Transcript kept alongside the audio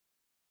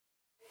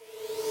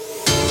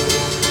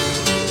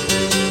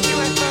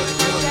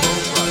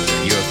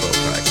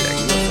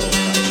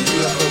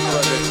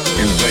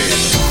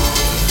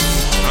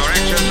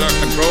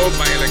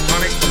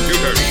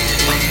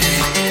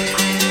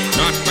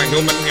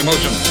human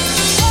emotion.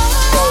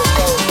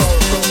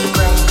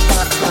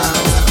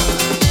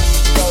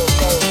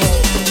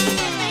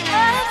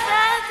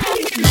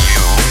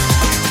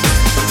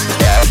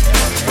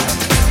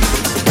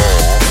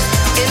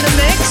 In the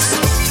mix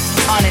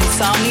on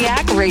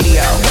Insomniac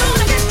Radio.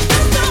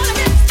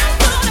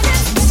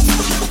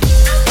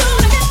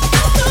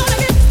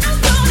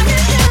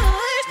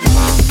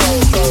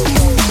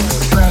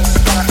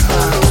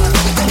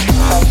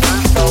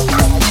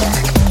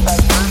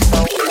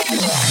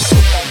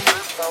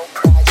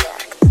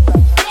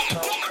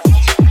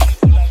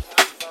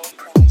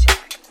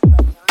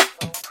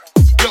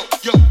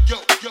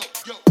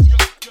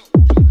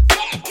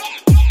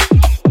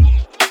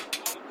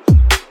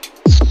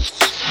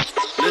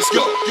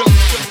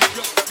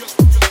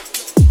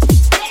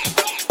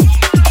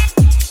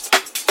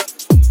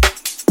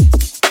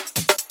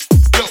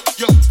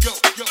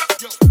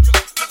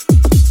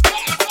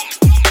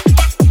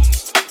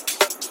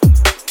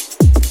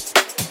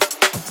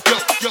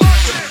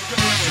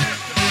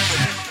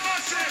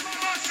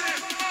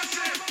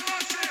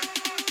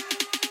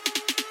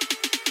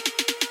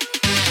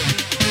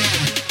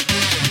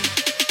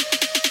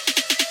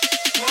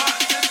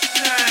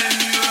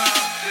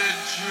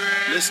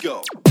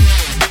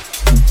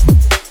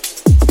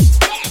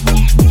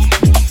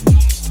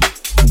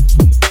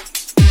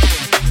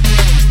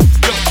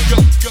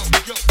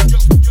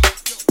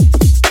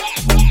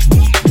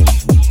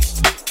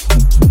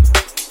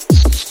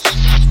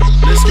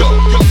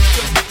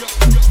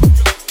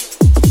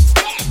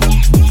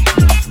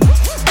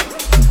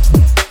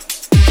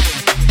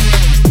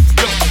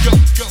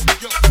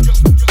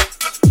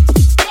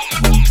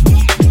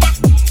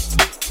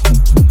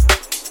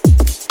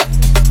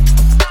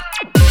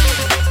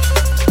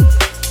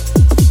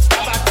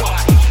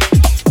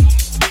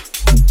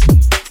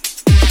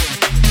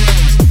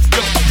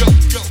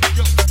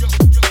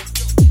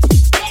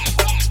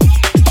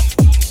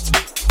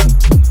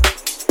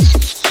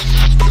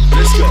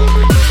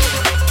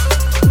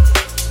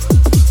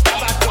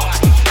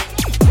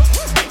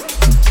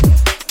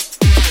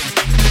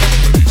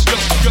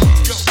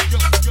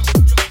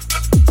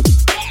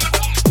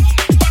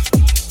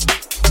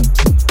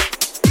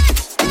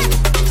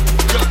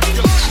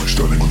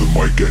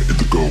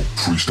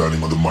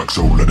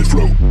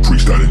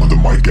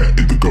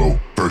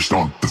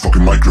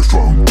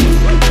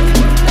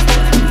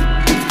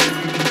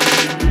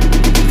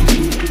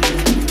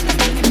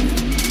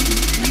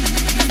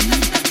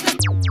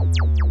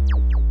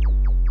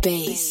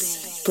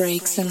 Bass,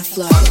 breaks and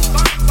flow.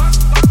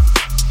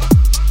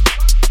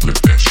 Flip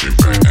that shit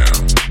right now.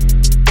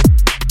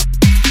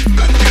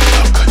 Couldn't get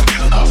enough, couldn't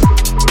get enough.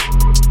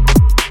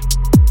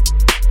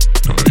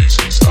 Nobody's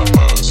gonna stop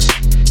us.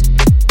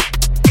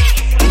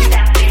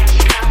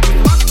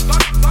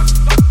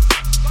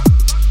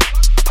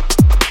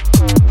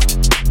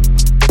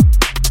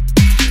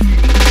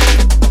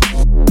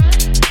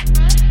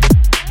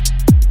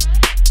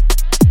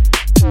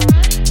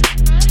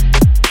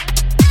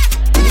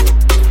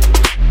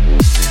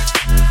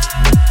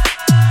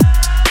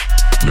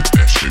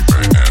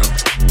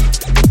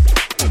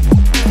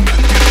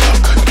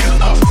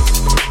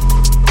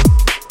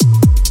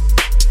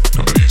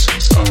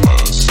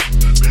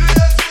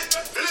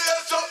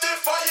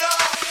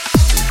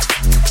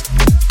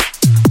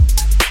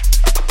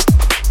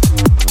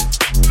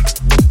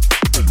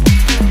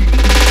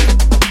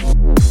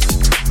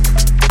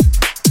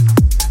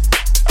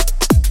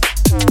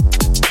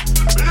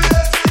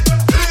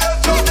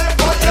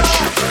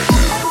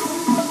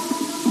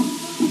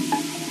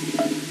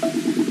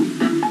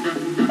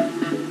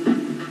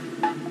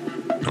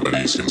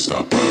 Nobody's gonna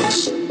stop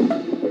us.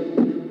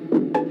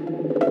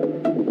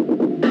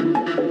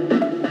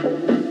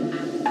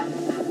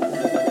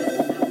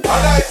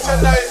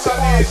 Tonight's an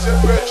easy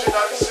virgin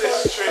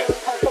ancestry.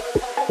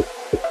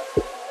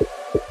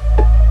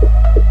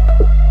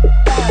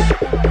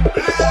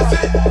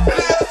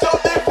 Blaze up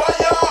the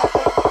fire.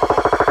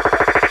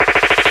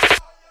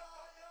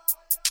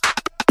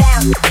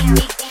 Bounce,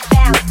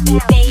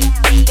 baby,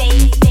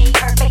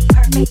 perfect. If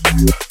you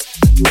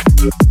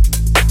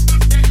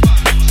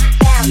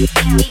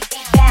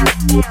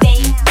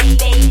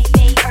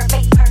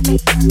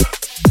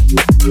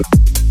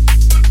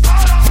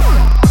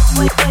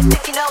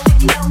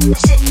know,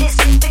 shit this,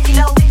 if you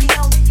know,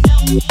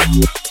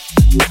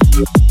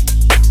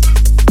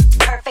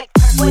 perfect.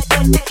 If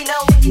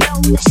you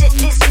know, shit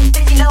this,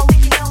 if you know,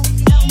 bounce,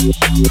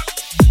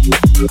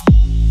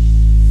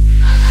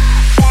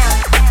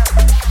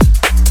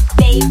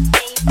 baby,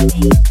 perfect.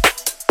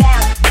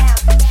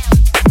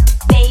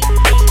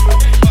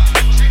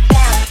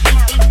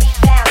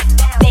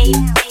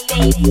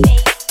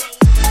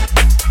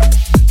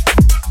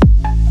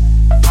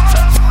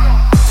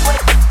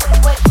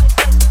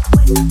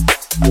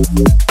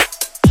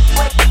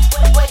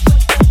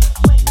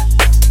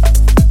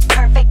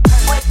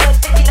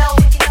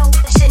 If you know,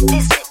 shit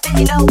this, if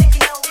you know.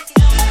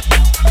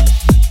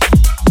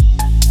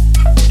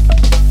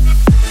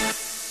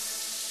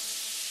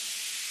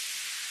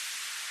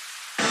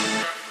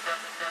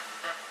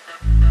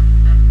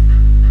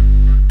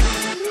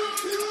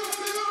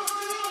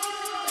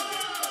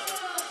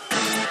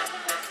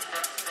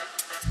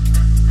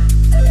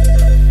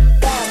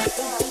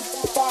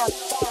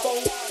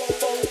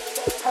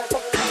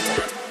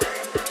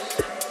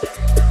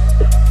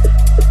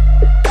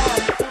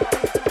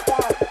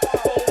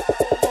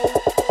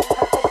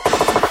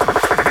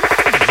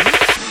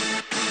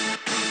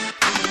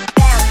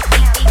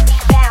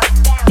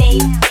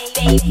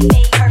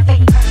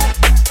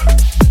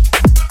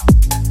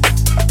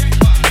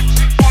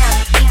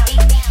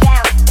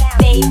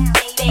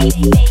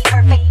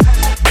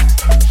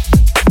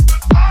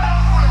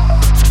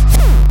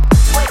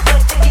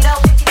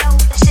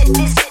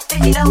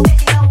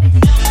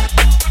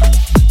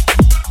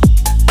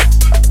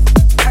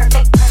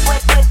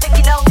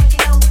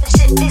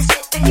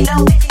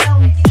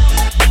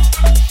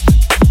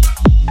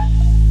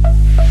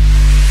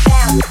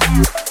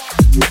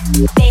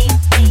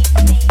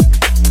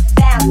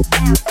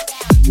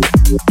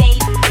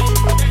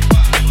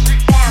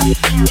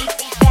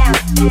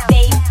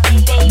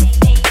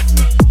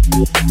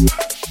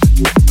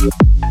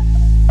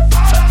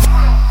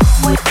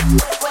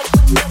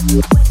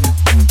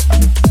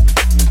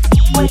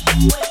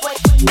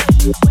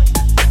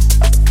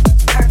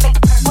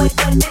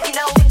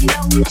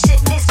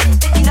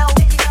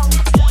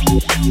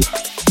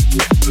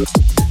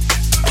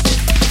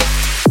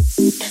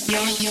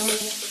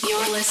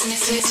 You're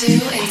listening to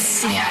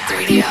Insomniac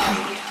Radio.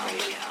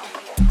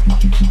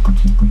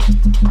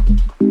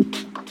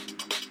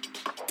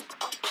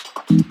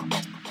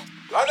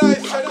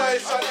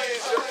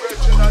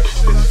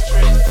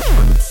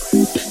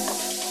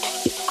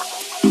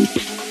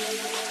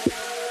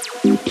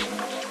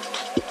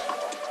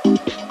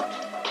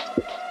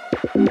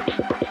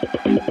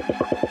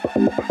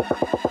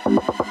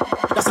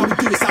 That's how we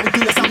do it, that's how we do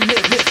it, that's how we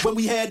live. When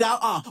we head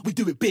out, we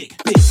do it big,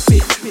 big,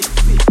 big, big,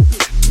 big.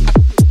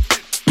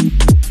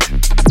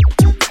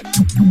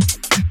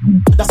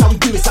 That's how we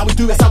do it, that's how we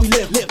do it, that's how we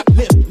live, live,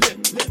 live, live,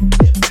 live,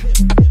 live,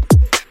 live, live.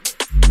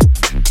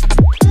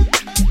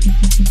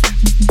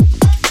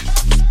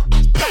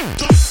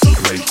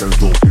 Late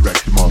turns off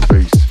direct in my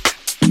face.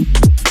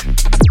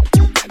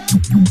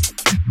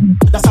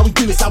 That's how we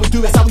do it, that's how we do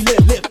it, that's how we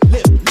live, live,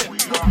 live, live.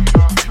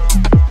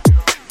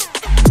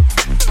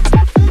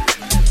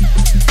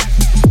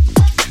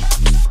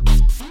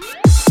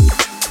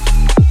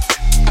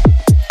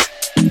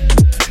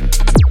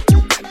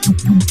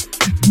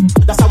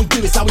 That's how we do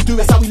it, that's how we do it,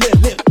 that's how we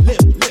live, live,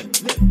 live, live,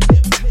 live,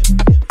 live, live,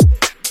 live.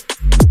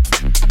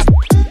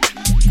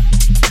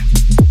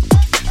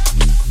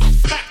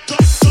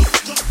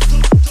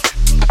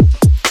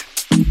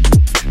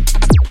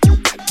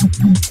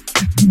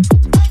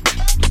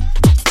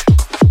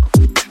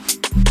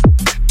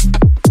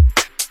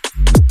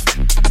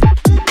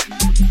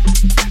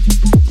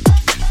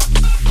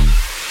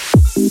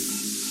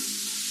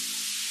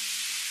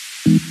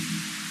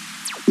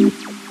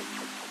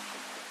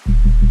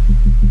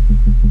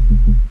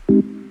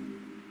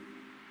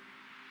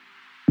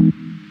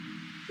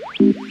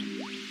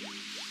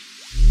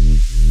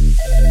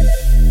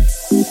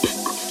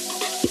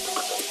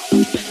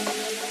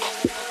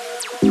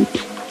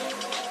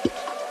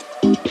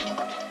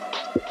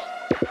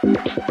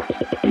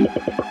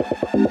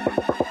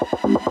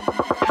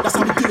 That's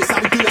how we do it, that's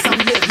how we do it, that's how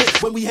we live,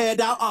 live. When we head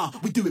out,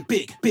 we do it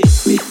big, big,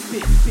 big,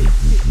 big, big,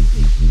 big,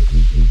 big.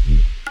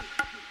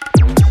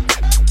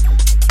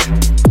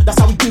 That's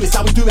how we do it, that's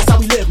how we do it, that's how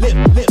we live, live,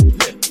 live,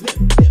 live, live,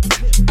 live,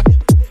 live,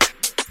 live.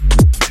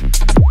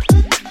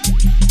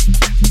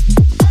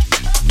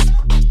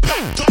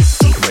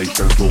 Late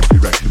turns off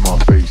direct in my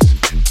face.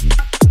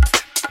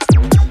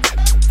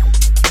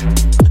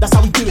 That's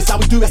how we do it, that's how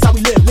we do it, that's how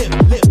we live, live,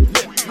 live, live,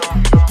 live.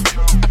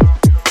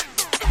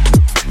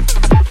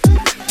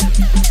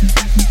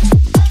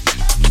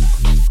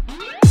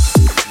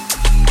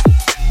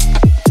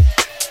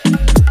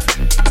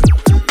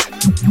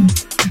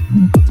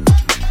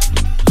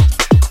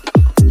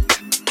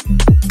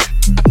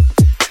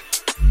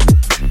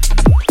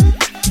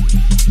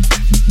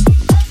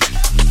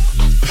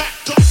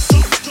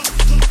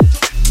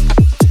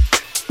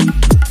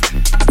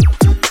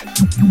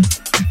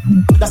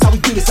 That's how we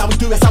do it, that's how we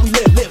do it, that's how we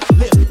live, live,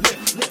 live, live,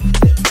 live,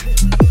 live, live.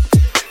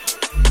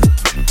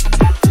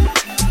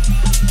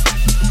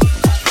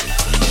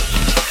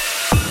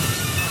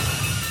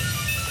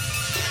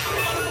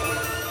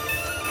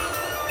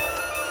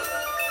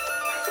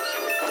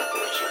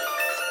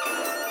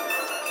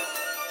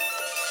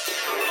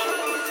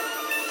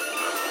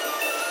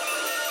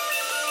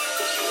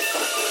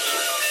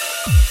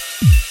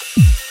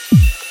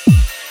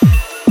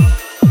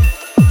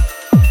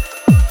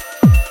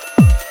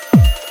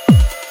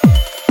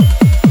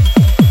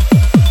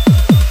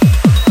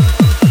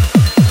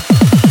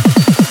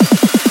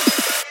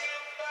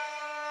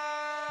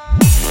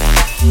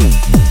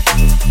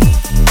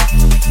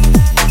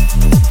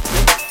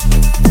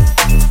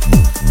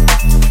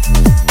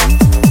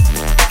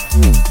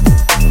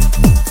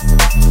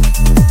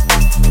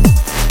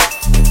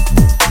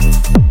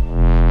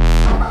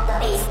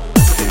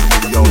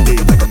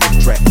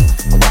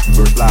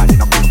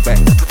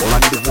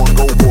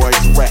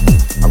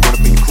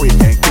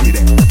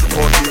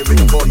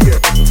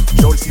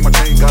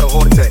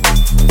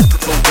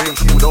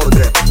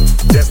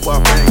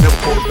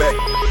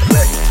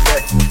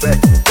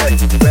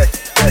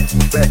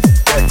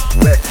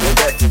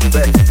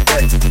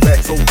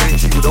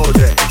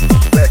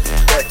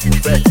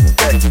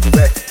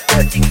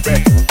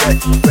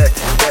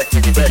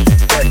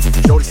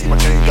 Shorty see my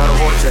chain, got a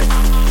heart attack.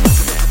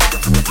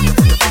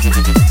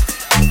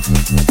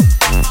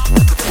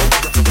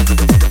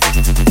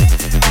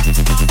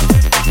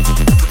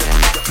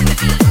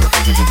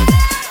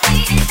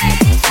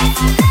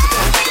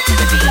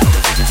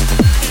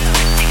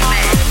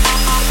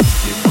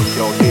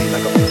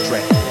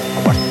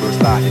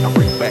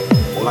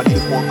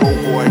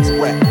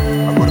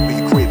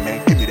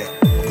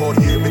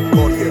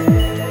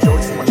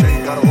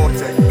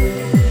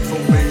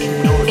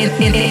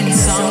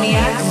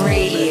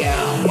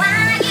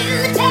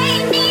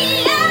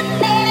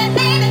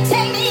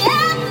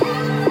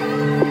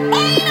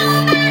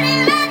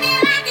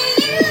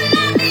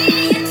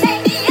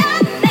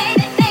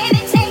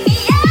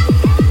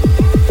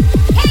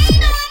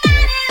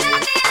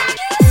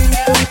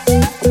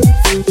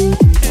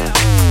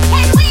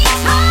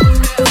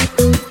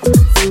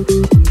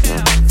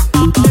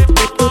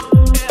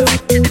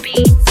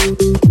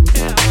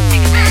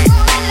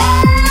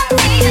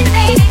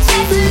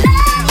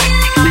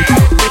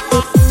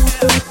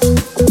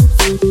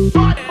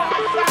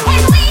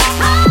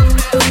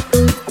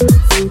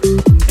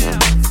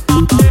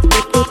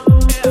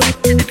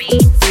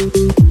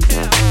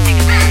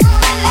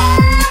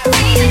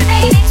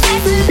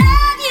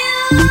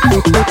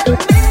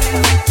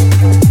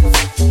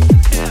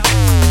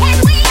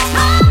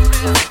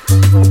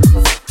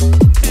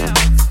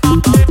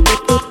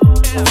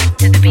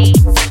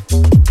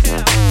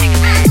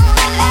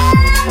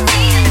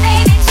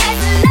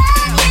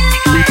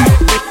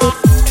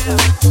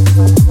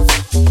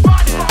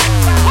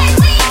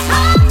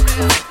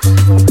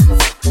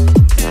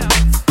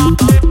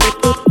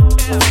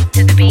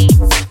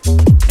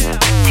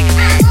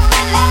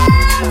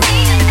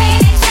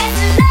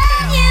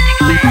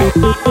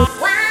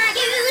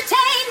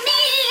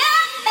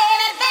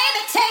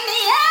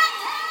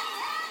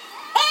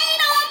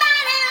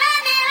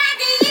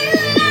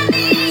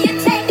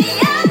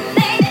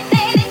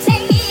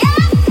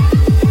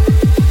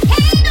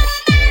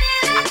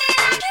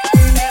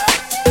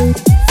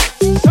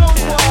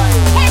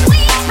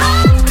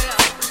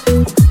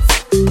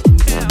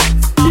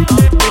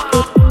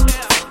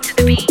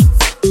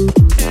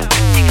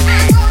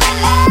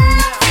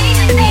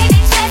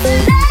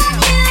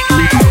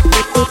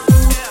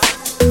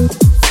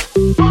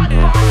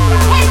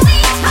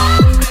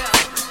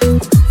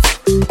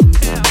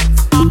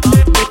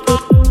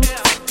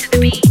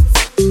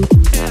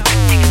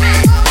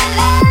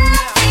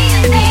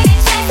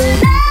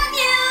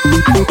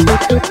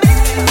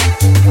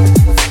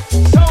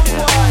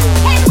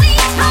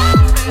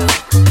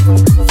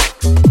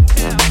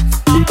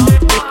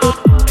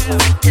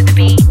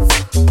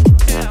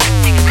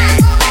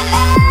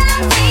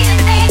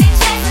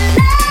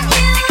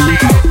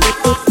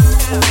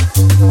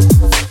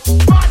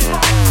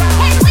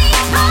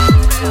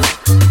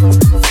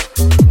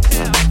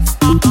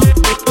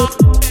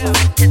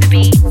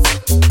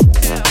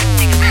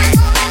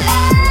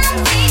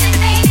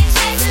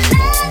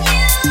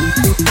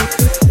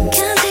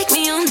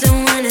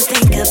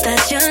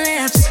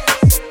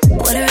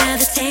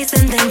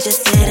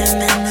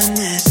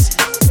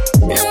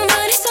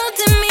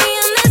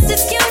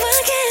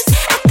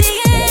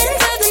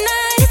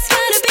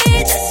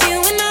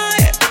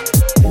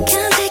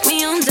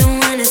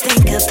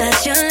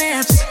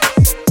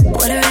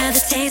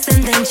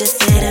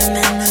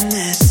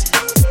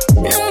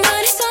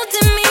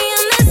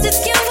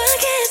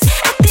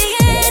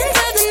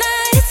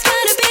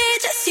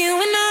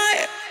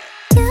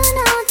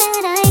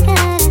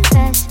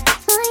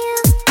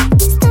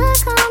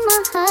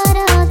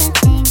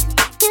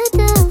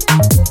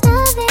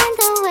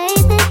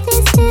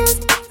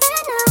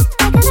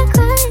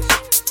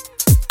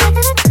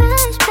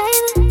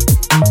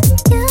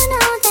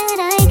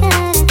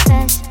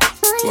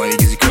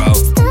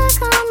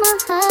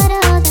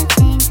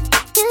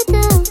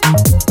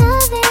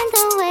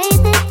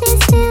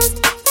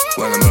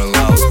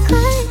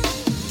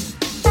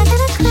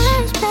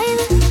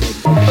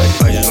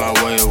 just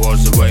wanna wait,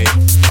 watch the way.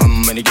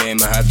 I'm in the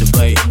game, I have to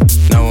play.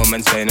 Now I'm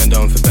insane, I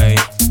don't feel pain.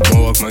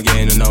 More work my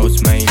game, I know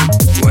it's main.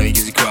 When it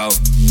gets a crowd,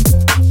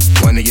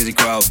 when it gets a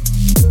crowd,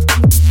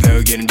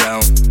 never getting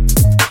down.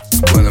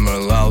 When I'm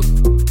allowed,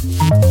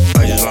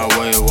 I just wanna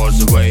wait, watch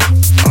the way.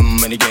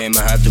 I'm in the game,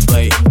 I have to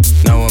play.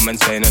 Now I'm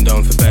insane, I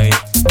don't feel pain.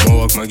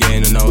 More work my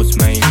game, I know it's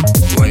main.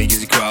 When it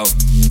gets a crowd,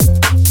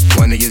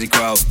 when it gets a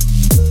crowd,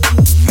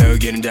 never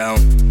getting down.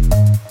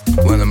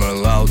 When I'm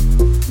allowed.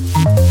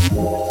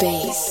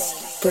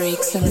 Bass,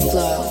 breaks and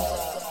flow.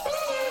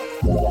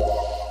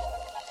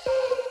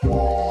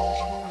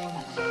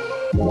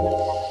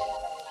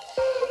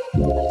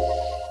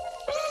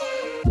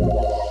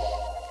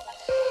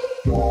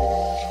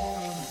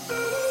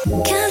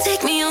 Can't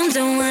take me home,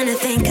 don't wanna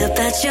think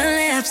about your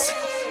lips.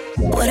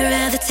 Would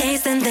rather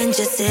taste them than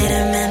just sit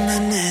and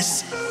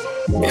reminisce.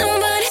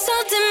 Nobody's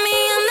holding me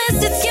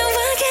unless it's you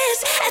I kiss.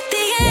 At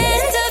the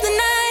end of the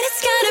night,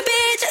 it's gotta be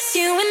just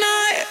you and I.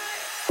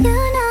 You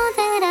know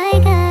that I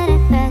got a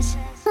crush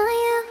on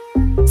you.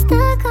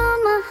 Stuck on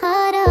my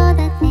heart, all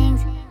the things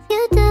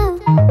you do.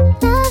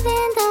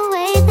 Loving the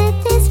way that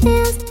this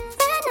feels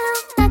right now.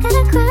 I got a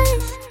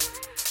crush,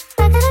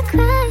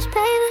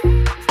 baby.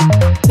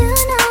 You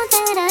know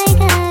that I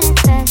got a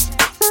crush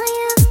on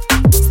you.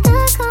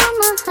 Stuck on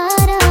my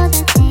heart, all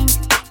the things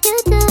you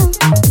do.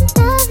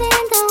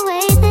 Loving the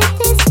way that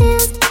this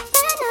feels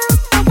right now.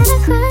 I got a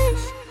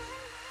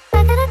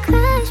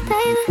crush,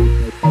 baby.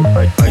 I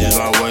just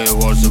wanna wait,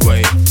 watch the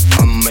way.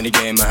 I'm in the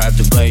game, I have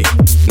to play.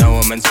 Now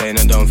I'm insane,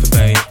 I don't feel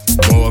pain.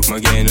 More work my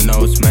game, I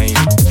know it's main.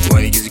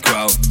 When it gets a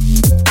crowd,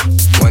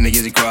 when it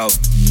gets a crowd,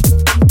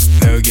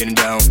 never getting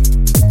down.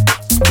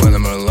 When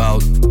I'm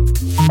allowed,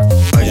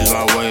 I just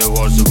wanna wait,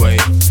 watch the way.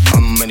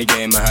 I'm in the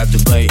game, I have to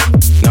play.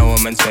 Now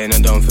I'm insane, I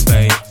don't feel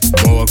pain.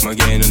 More work my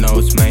game, I know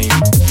it's main.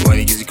 When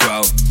it gets a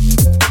crowd,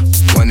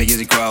 when it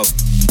gets a crowd,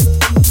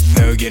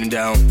 never getting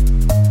down.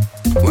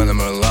 When I'm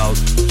allowed.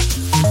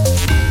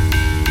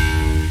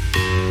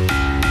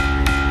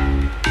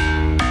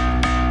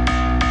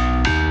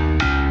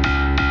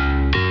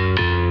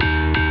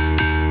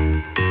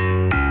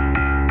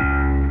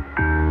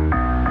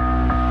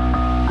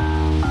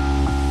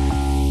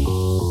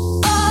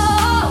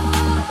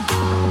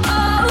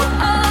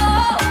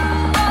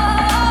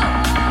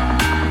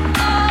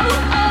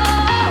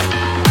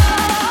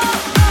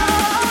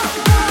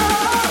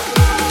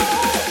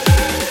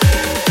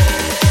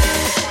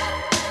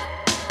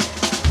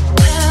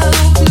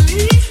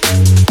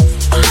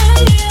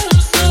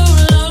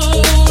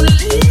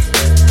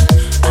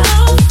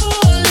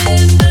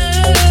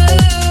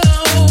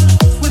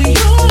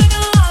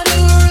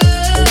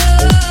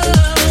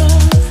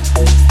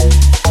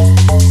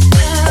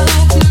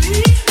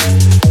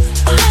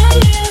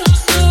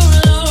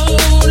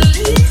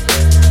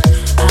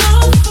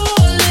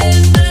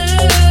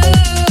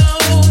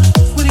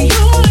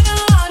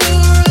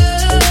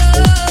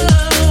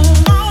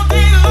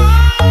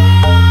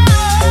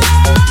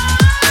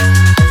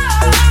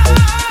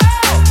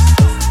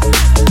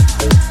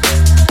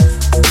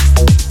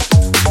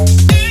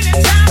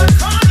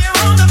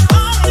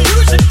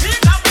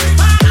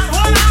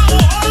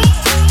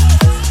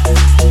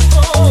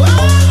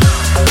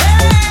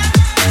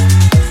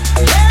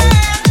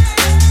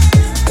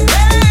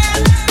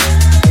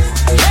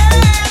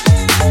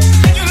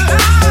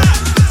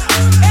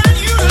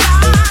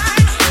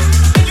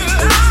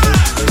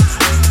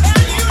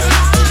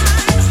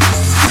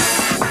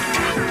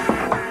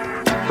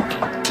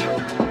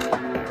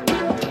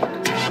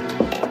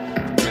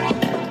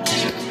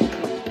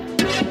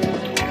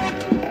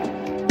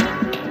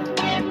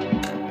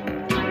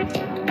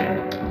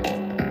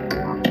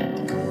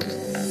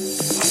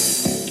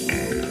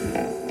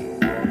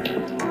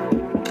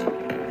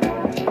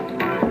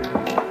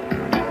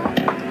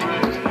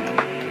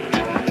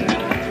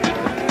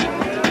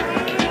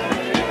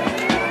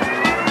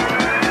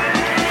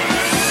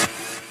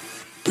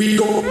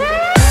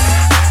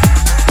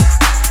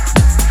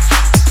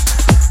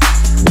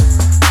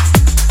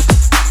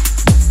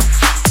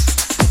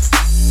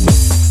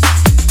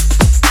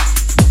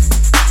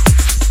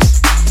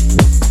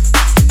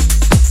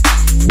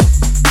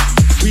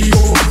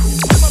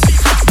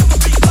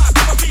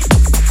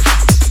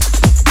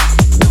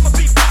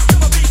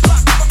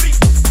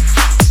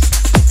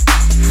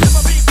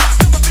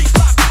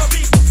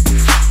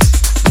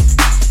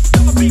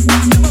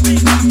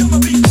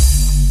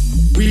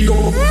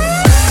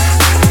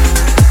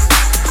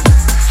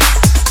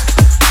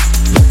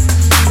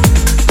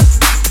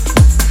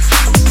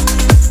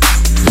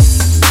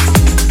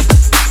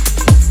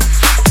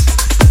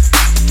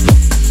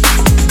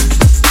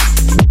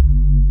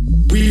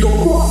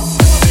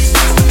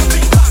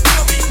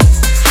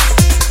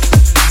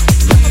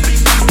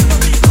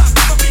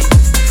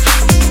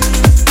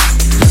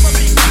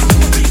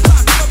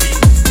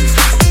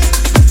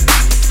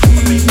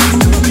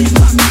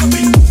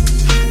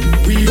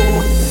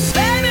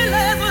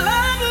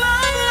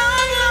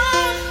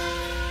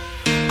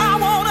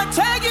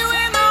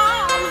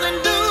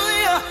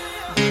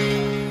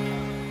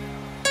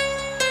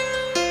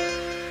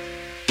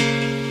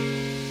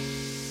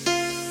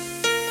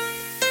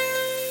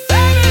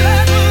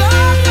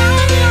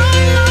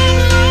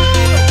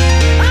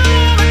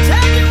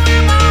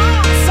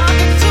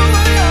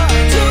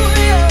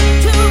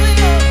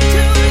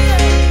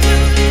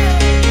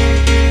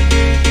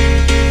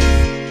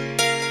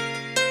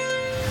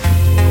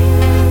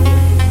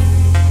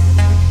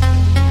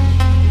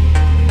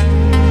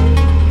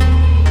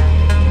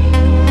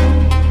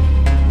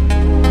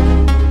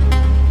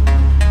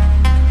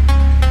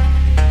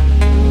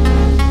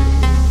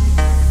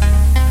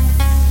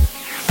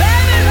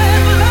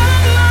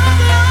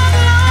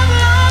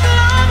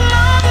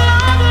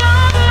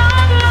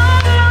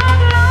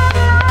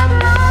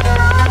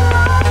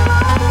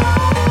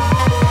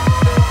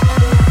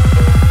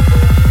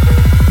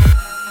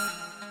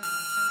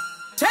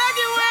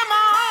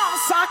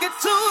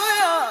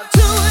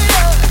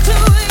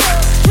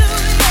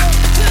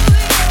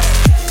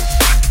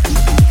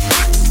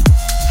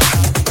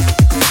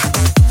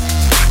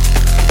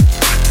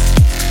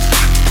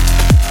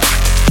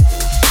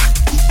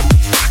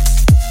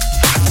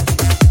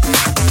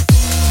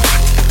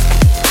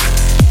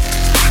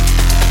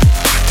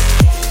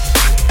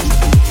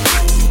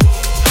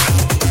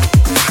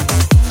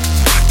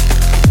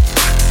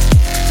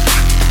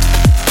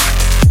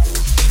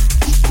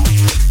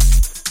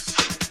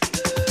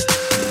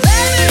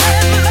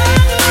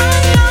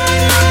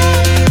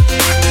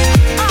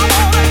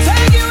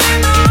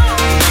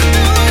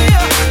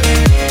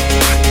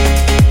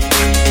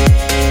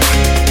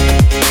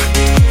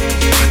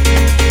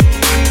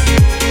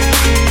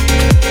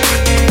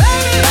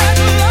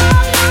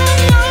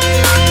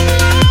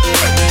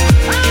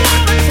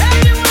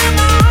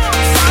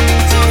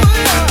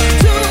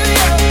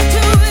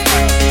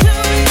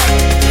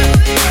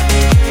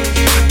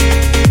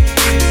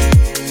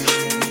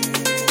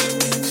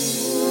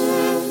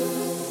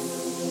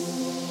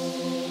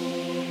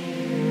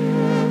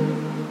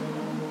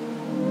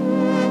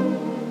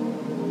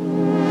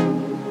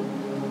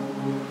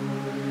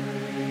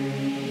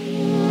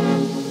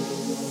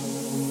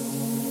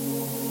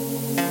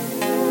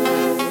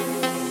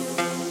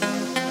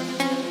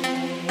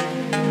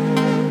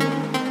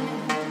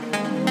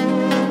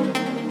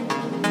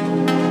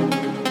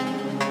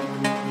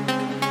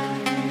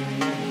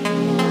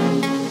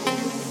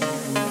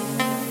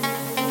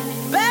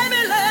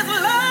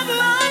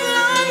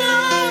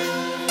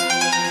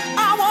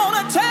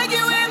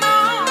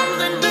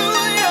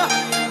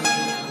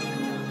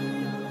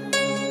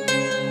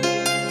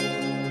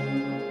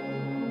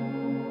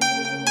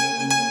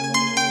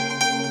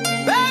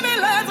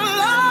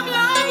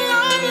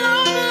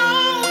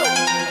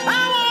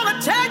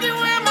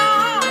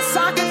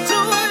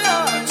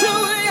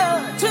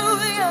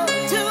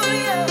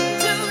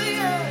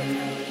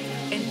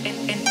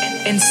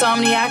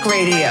 Insomniac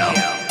Radio.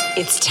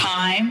 It's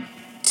time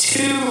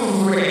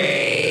to rave.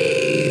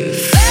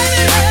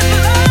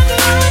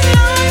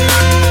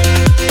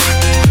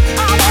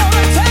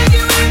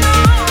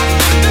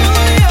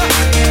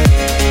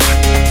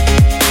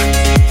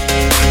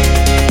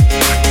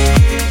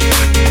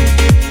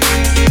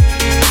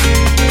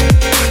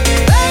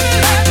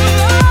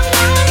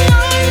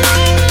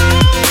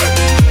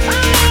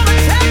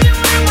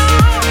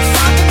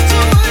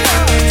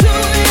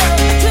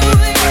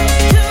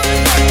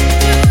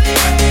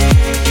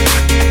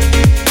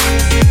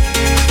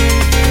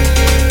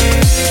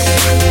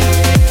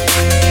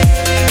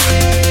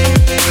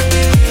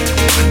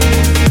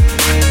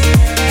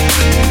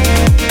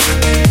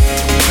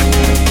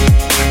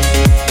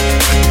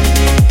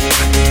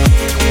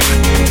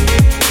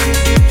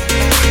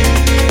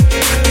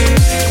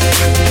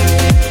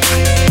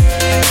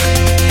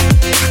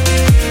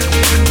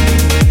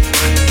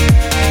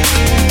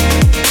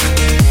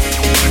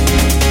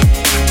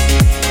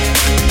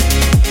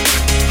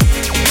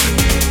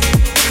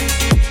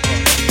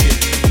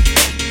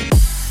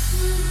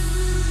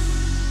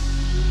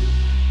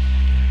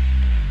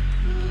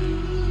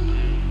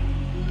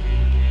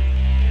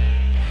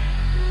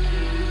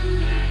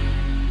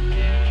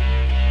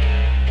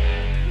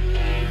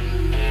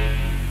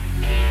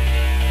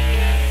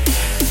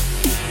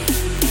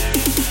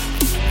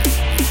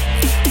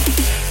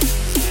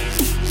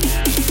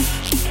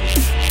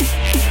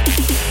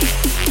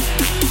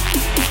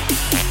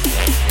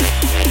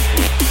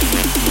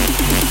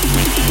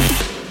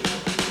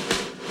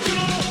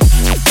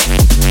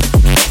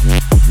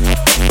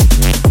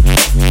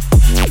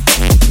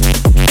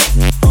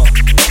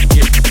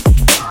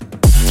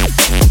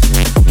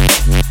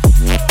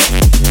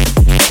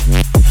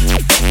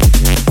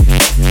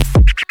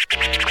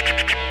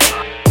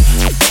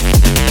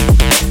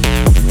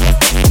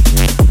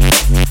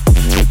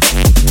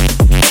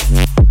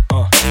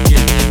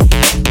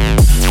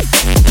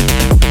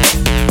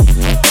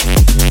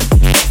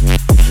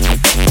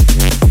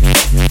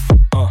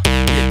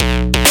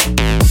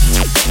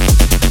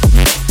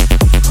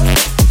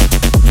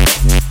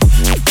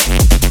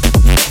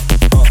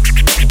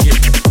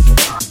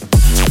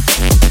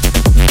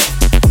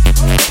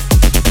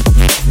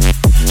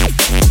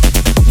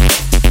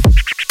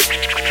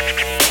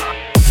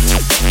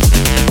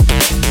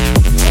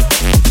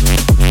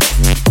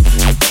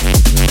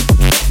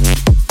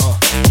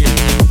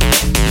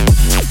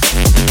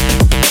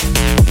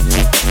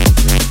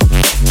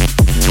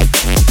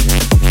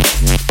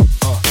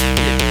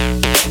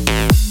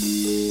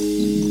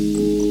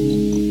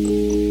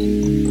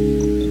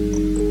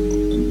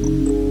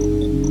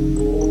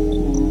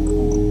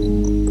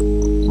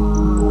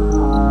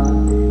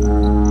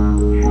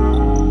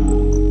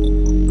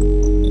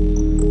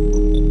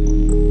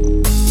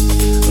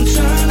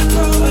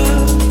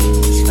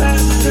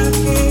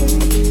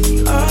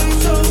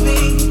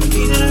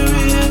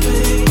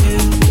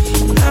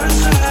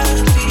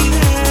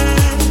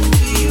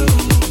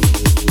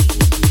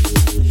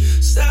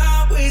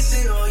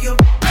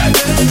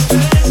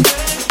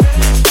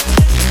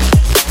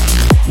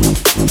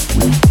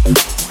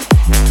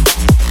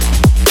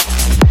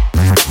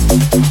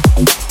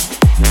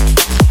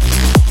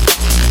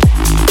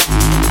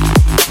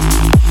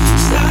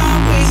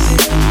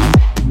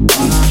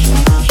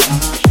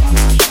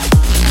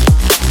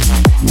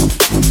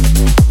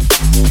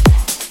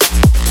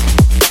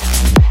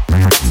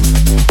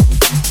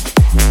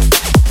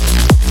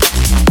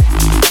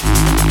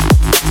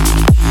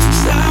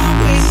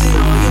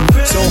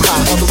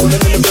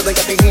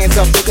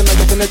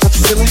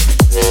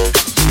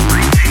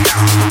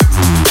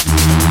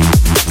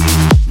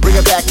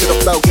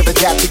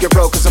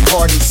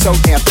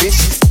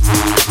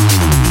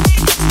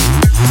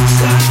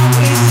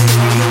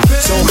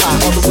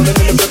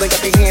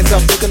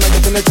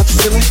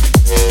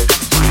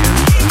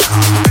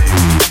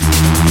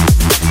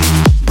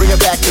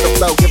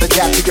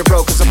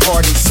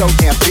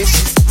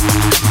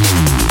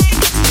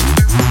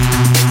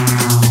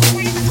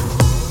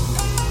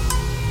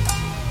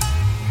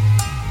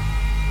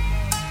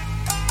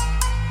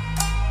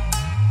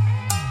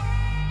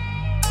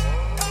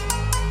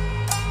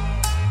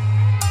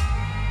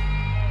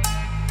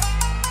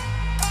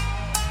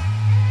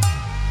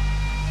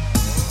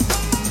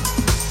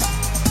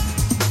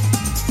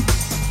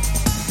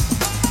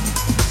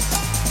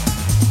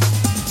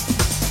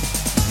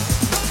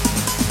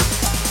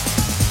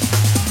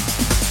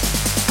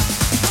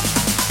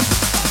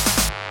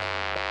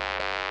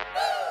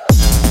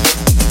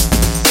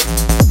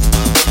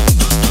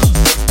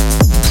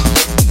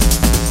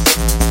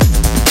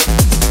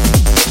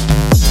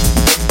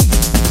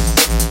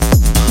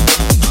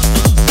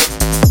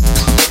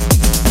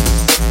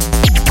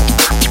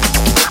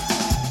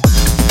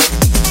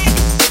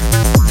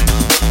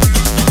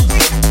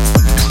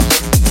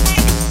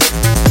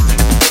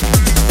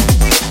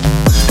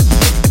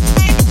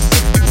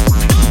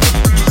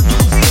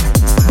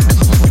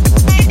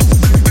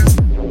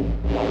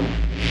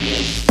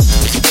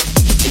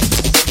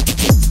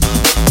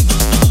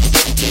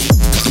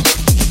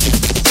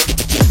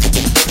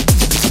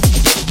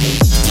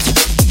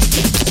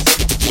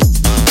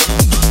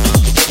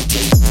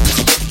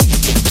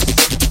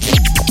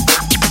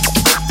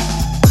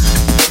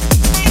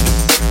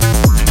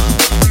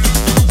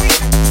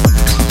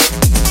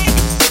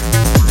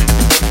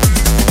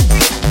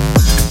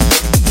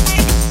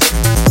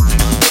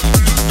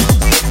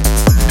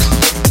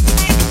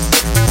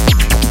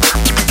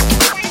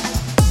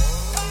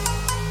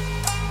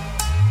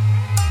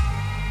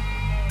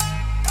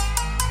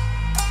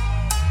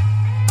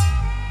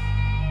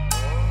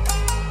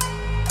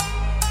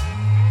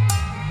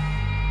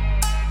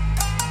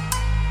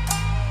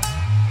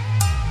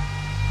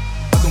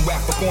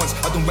 coins.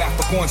 I don't rap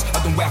for coins.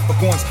 I don't rap for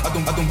coins. I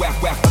don't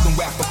rap rap. I don't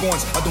rap for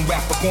coins. I don't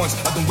rap for coins.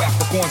 I don't rap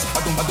for coins.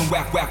 I don't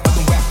rap rap. I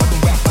don't rap. I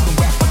don't rap. I don't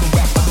rap. I don't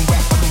rap. I don't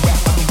rap. I don't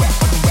rap. I don't rap.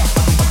 I don't rap.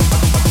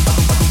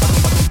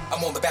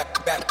 I'm on the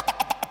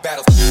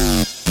battle.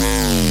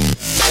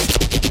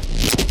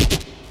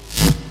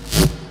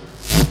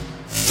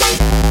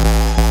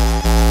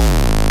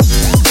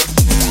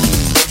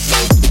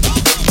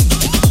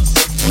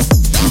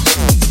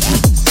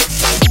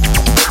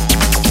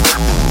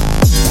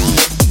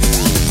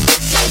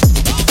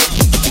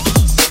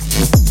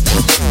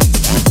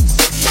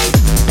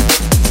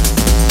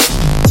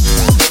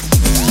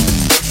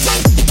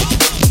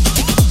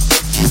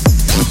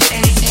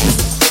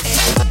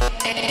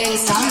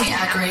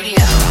 Insomniac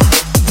Radio.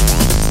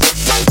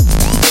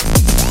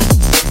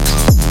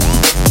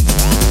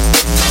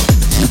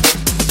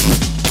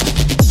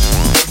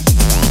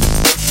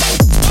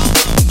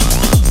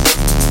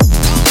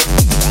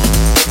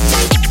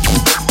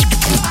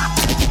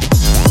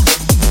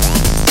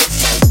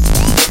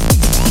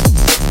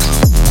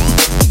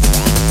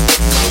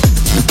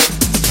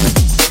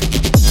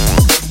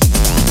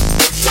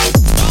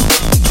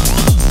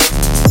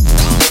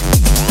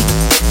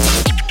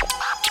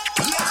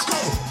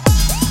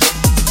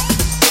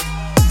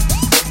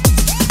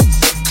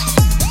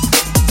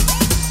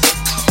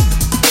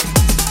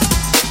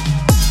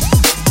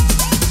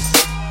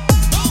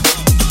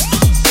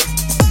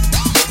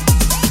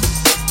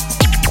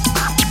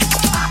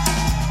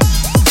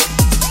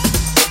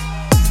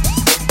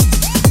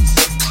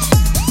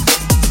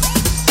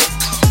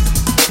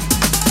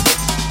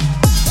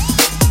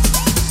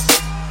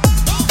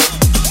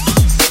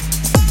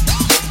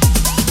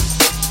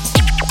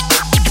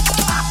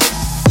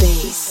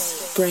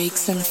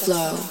 Breaks and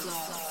flow.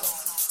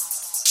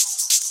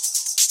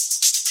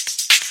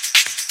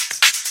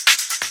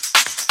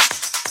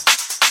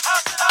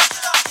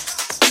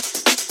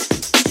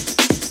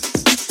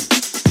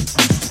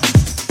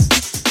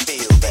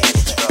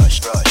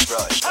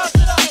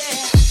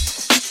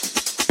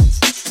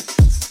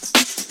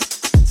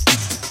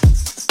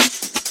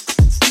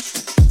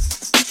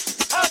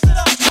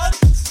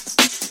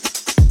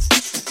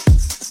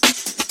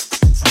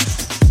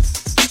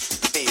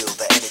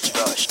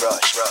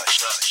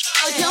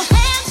 Put your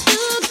hands to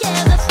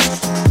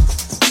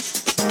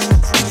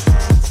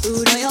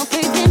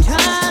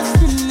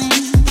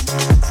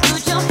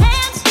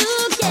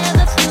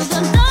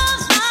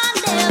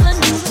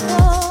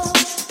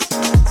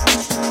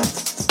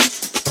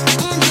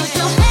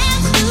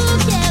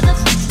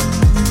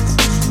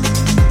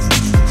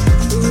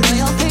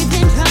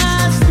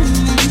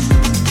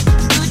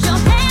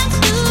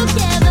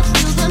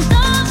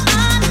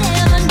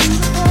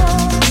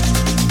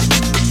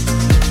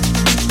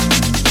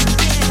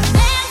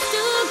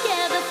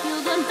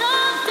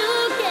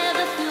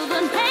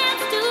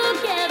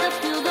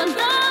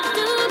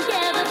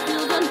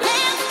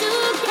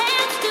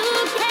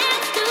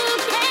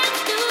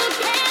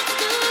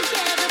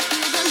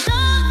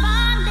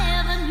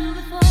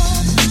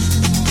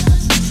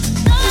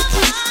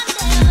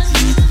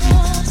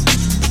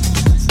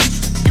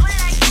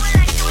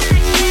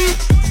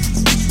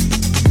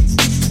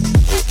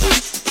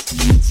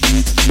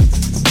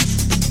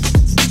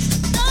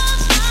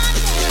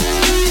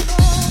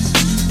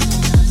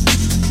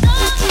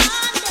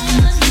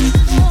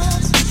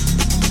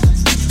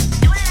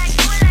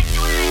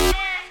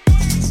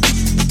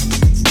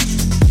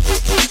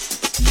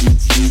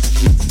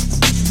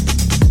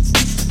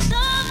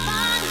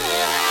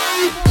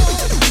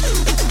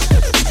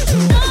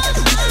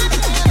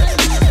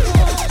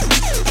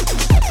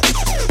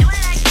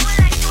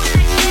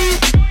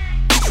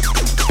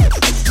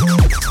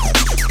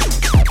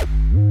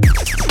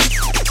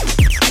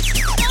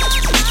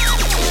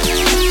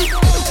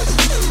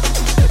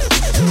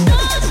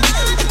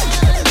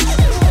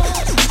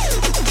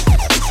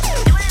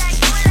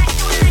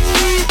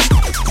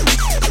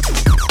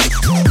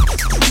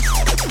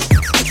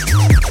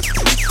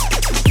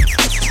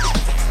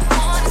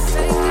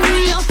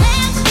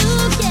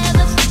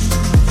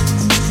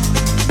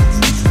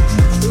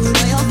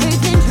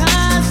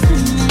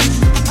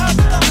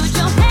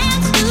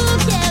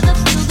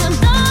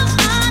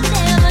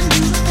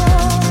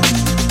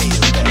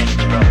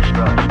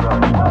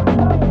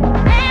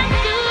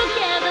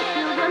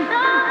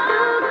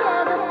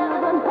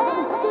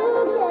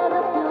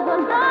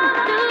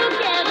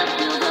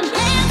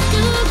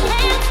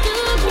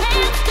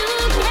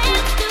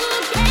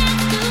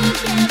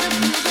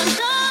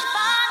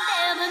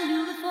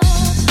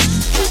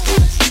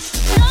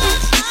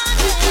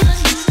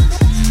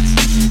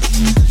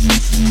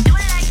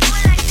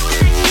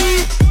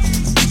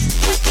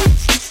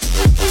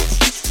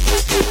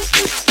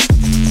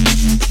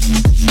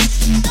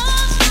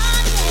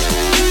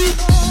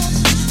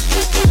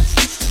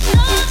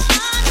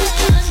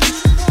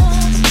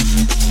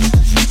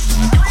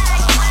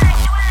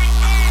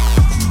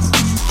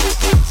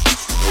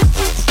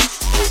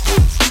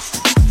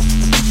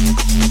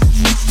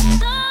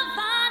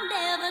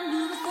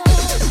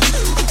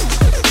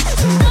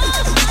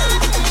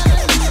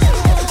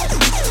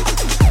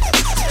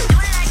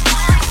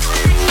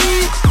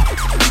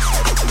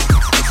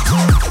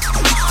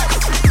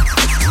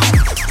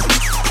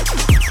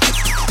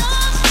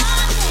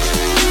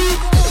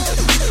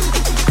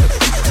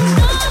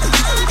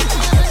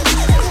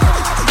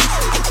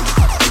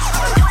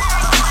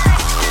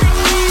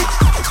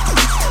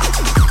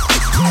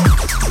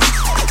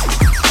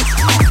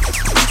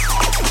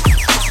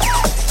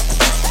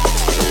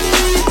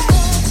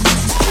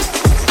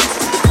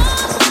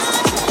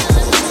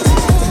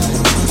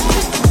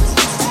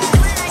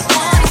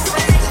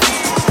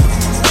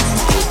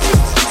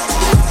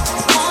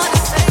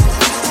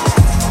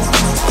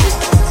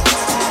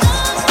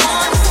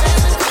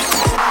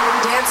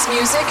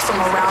music from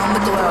around the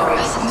globe.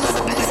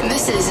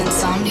 This is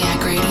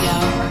Insomniac Radio.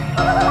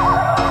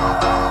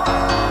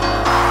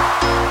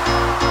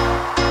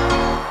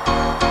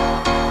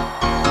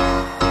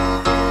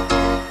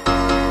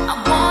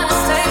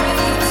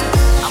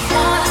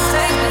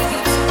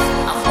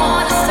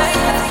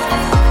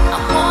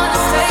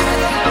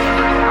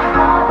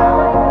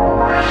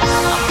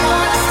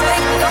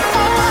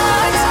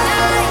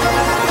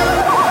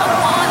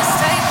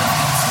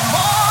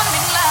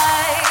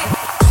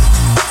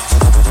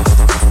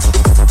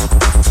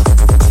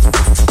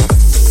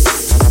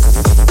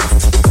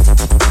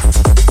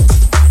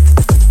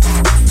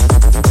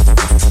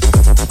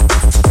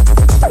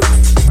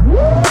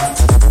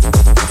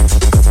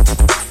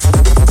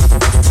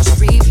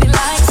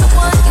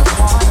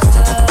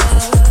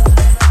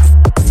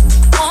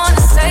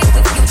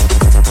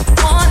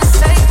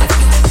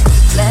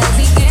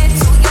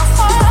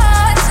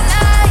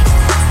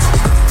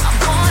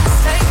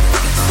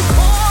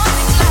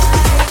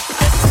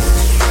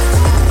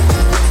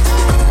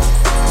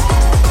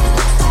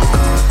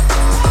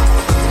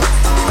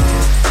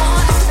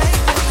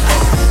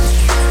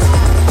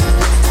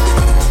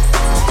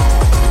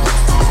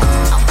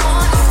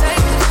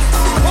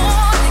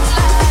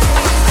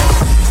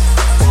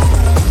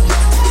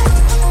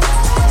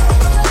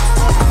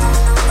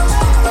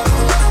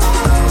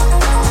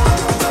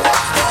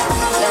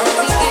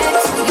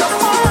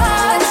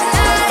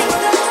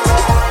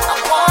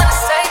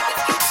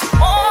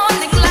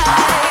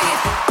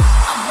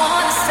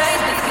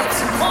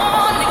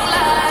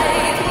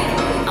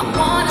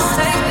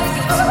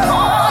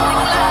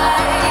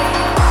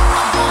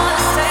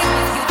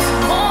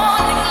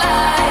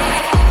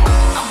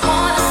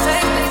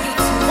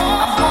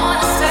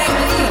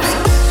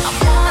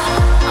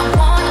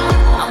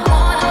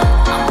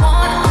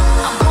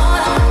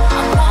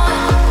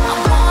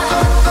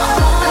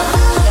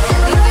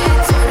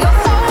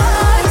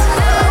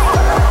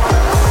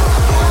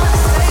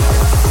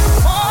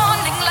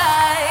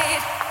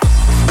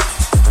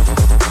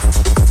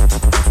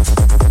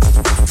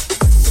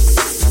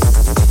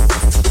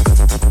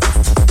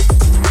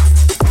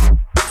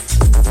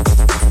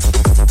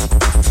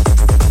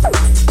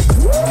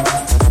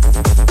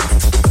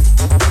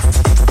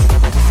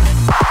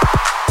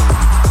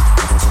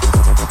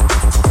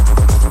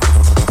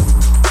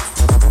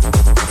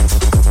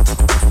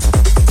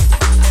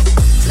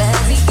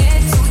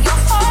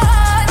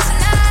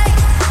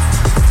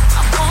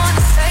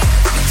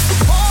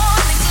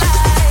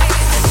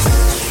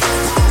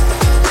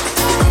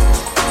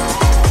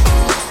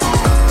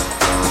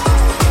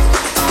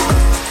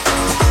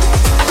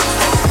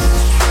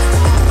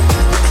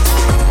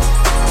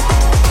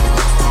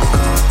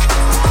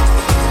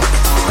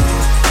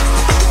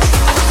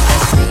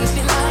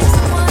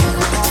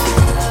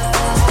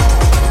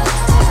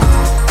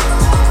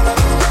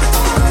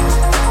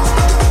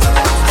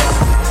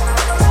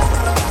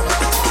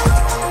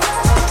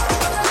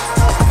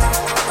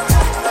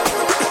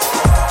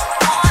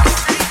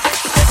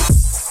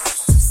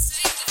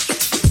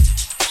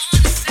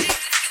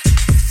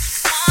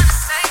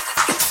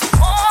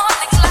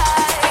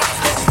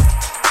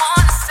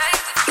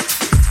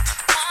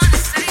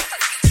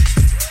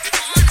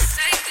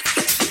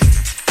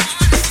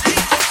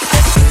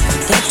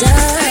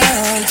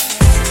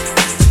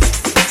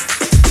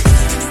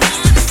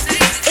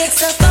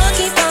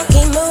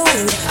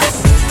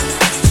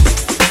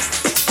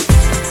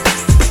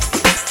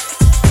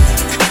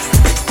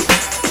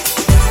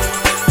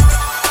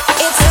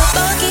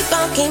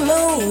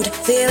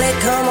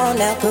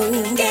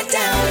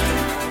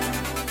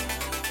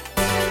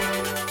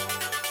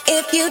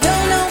 If you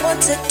don't know what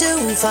to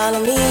do, follow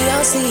me,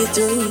 I'll see you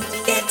through.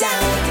 Get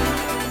down.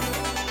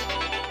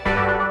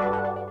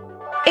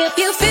 If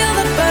you feel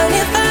the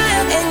burning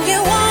fire and you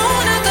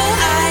wanna go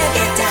higher,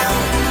 get down.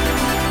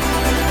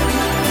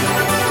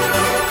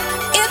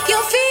 If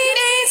your feet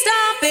ain't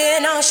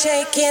stomping or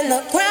shaking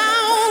the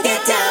ground,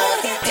 get down.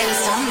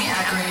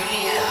 Insomniac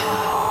Radio.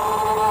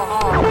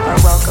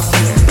 Are welcome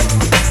here.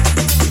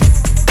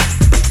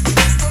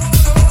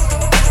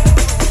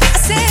 I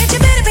said you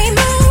better be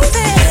moving.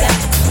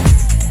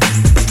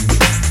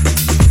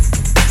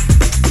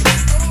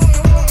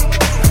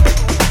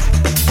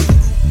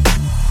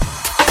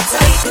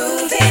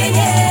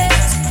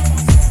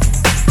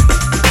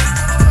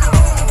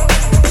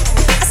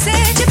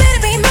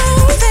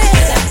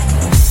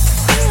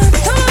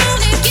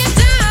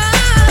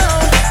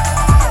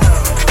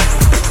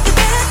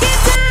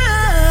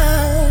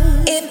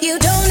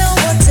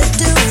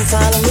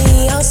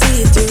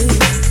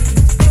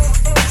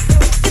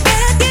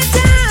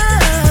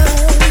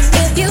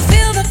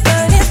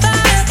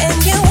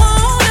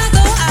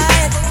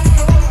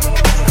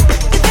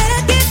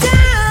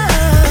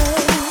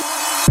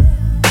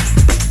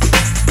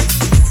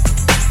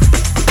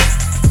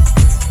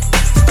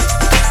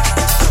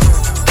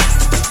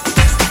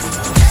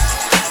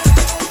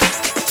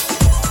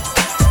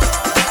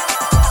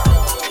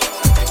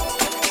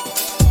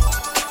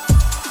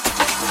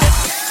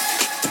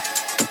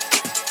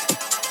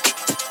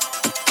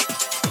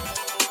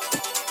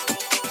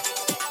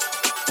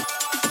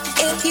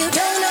 If you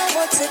don't know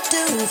what to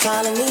do,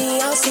 follow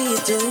me, I'll see you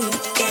through.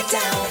 Get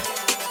down.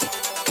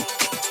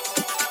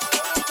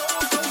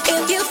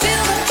 If you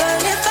feel the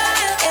burning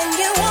fire and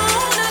you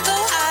wanna go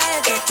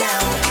higher, get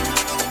down.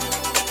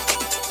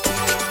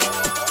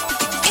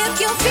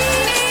 If your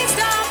feet ain't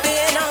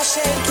stopping, I'll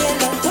shake in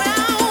the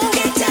ground.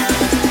 Get down.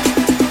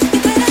 You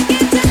better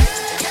get down.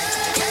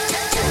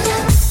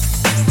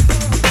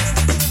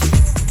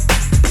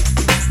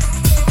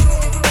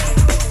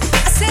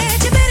 I said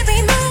you better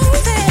be moving.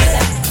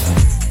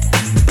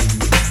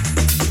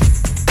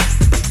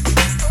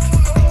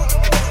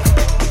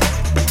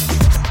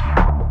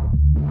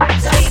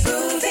 So be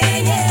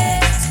grooving,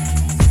 yeah.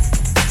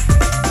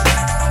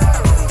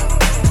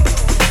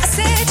 I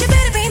said you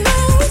better be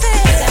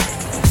moving.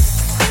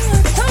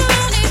 Come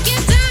on and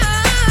get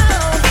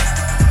down.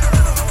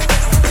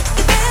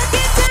 You better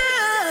get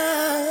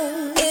down.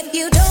 If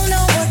you don't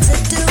know what to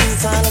do,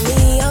 follow me,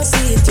 I'll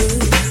see you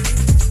through.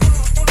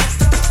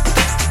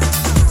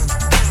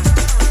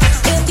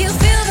 If you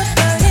feel the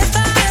burning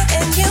fire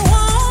and you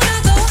wanna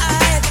go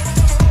higher,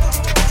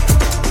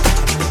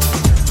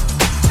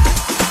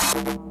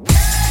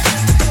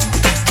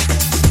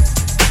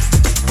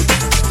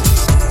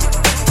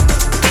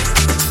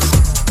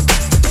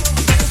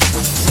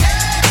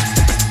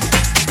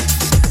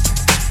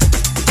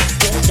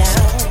 get down.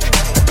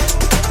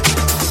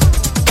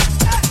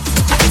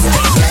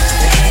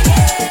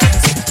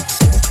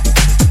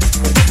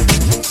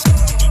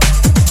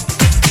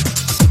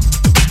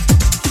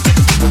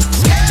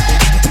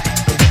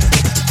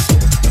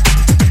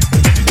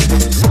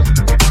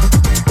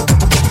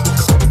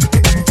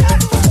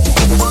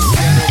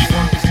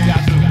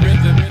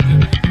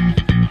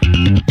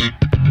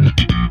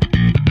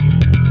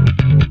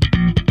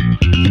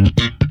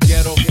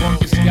 Ghetto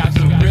funk has got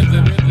some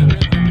rhythm.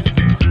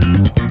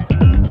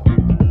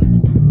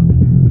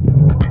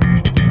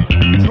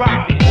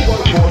 Drop it.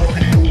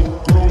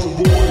 Girls and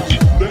boys,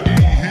 let me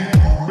hear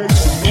you make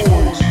some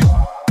noise.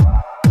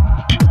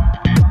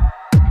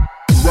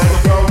 Right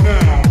about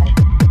now.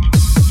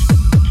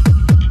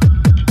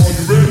 Are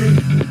you ready?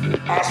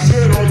 I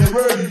said, are you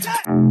ready?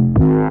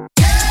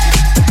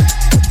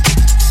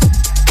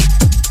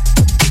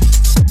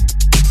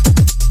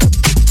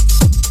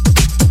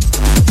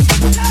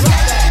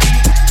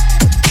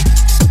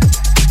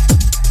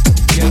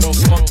 Ghetto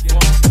funk.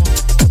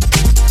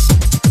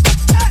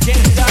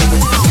 Can't stop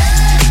it.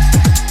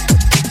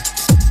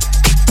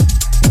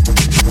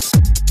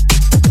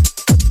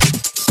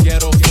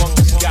 Ghetto funk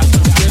has got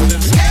some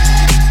rhythm.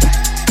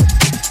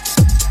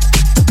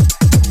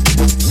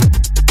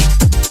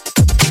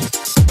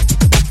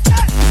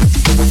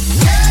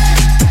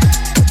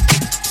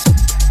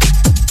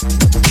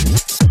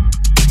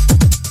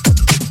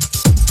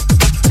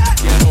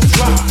 Ghetto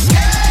drop.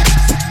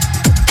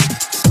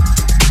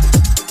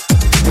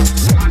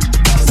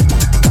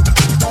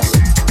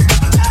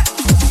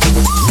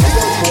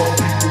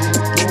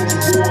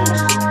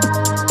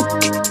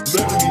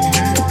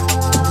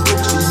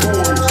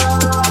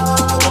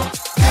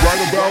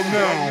 Right about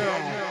now.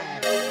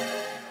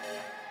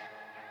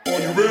 Are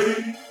you ready?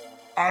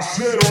 I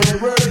said, are you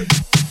ready?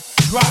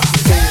 Drop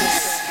it.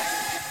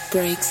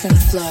 Breaks and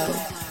flow.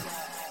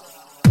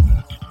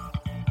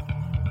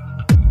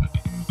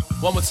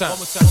 One more time.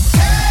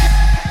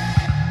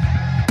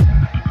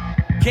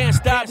 Can't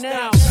stop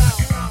now.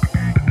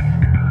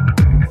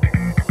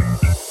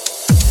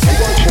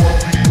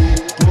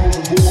 Girls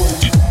and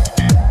boys,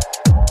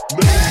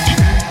 let me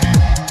hear you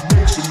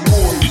make some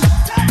noise.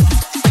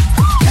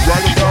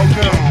 Right about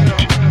now.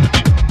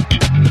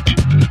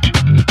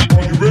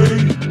 Are you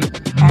ready?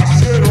 I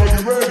said, are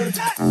you ready?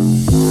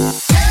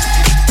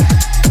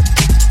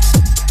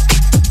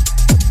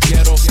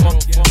 Ghetto funk.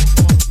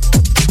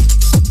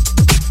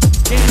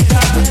 Can't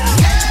stop now.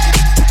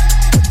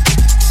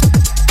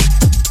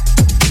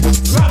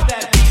 Drop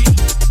that beat.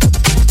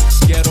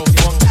 Ghetto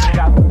funk.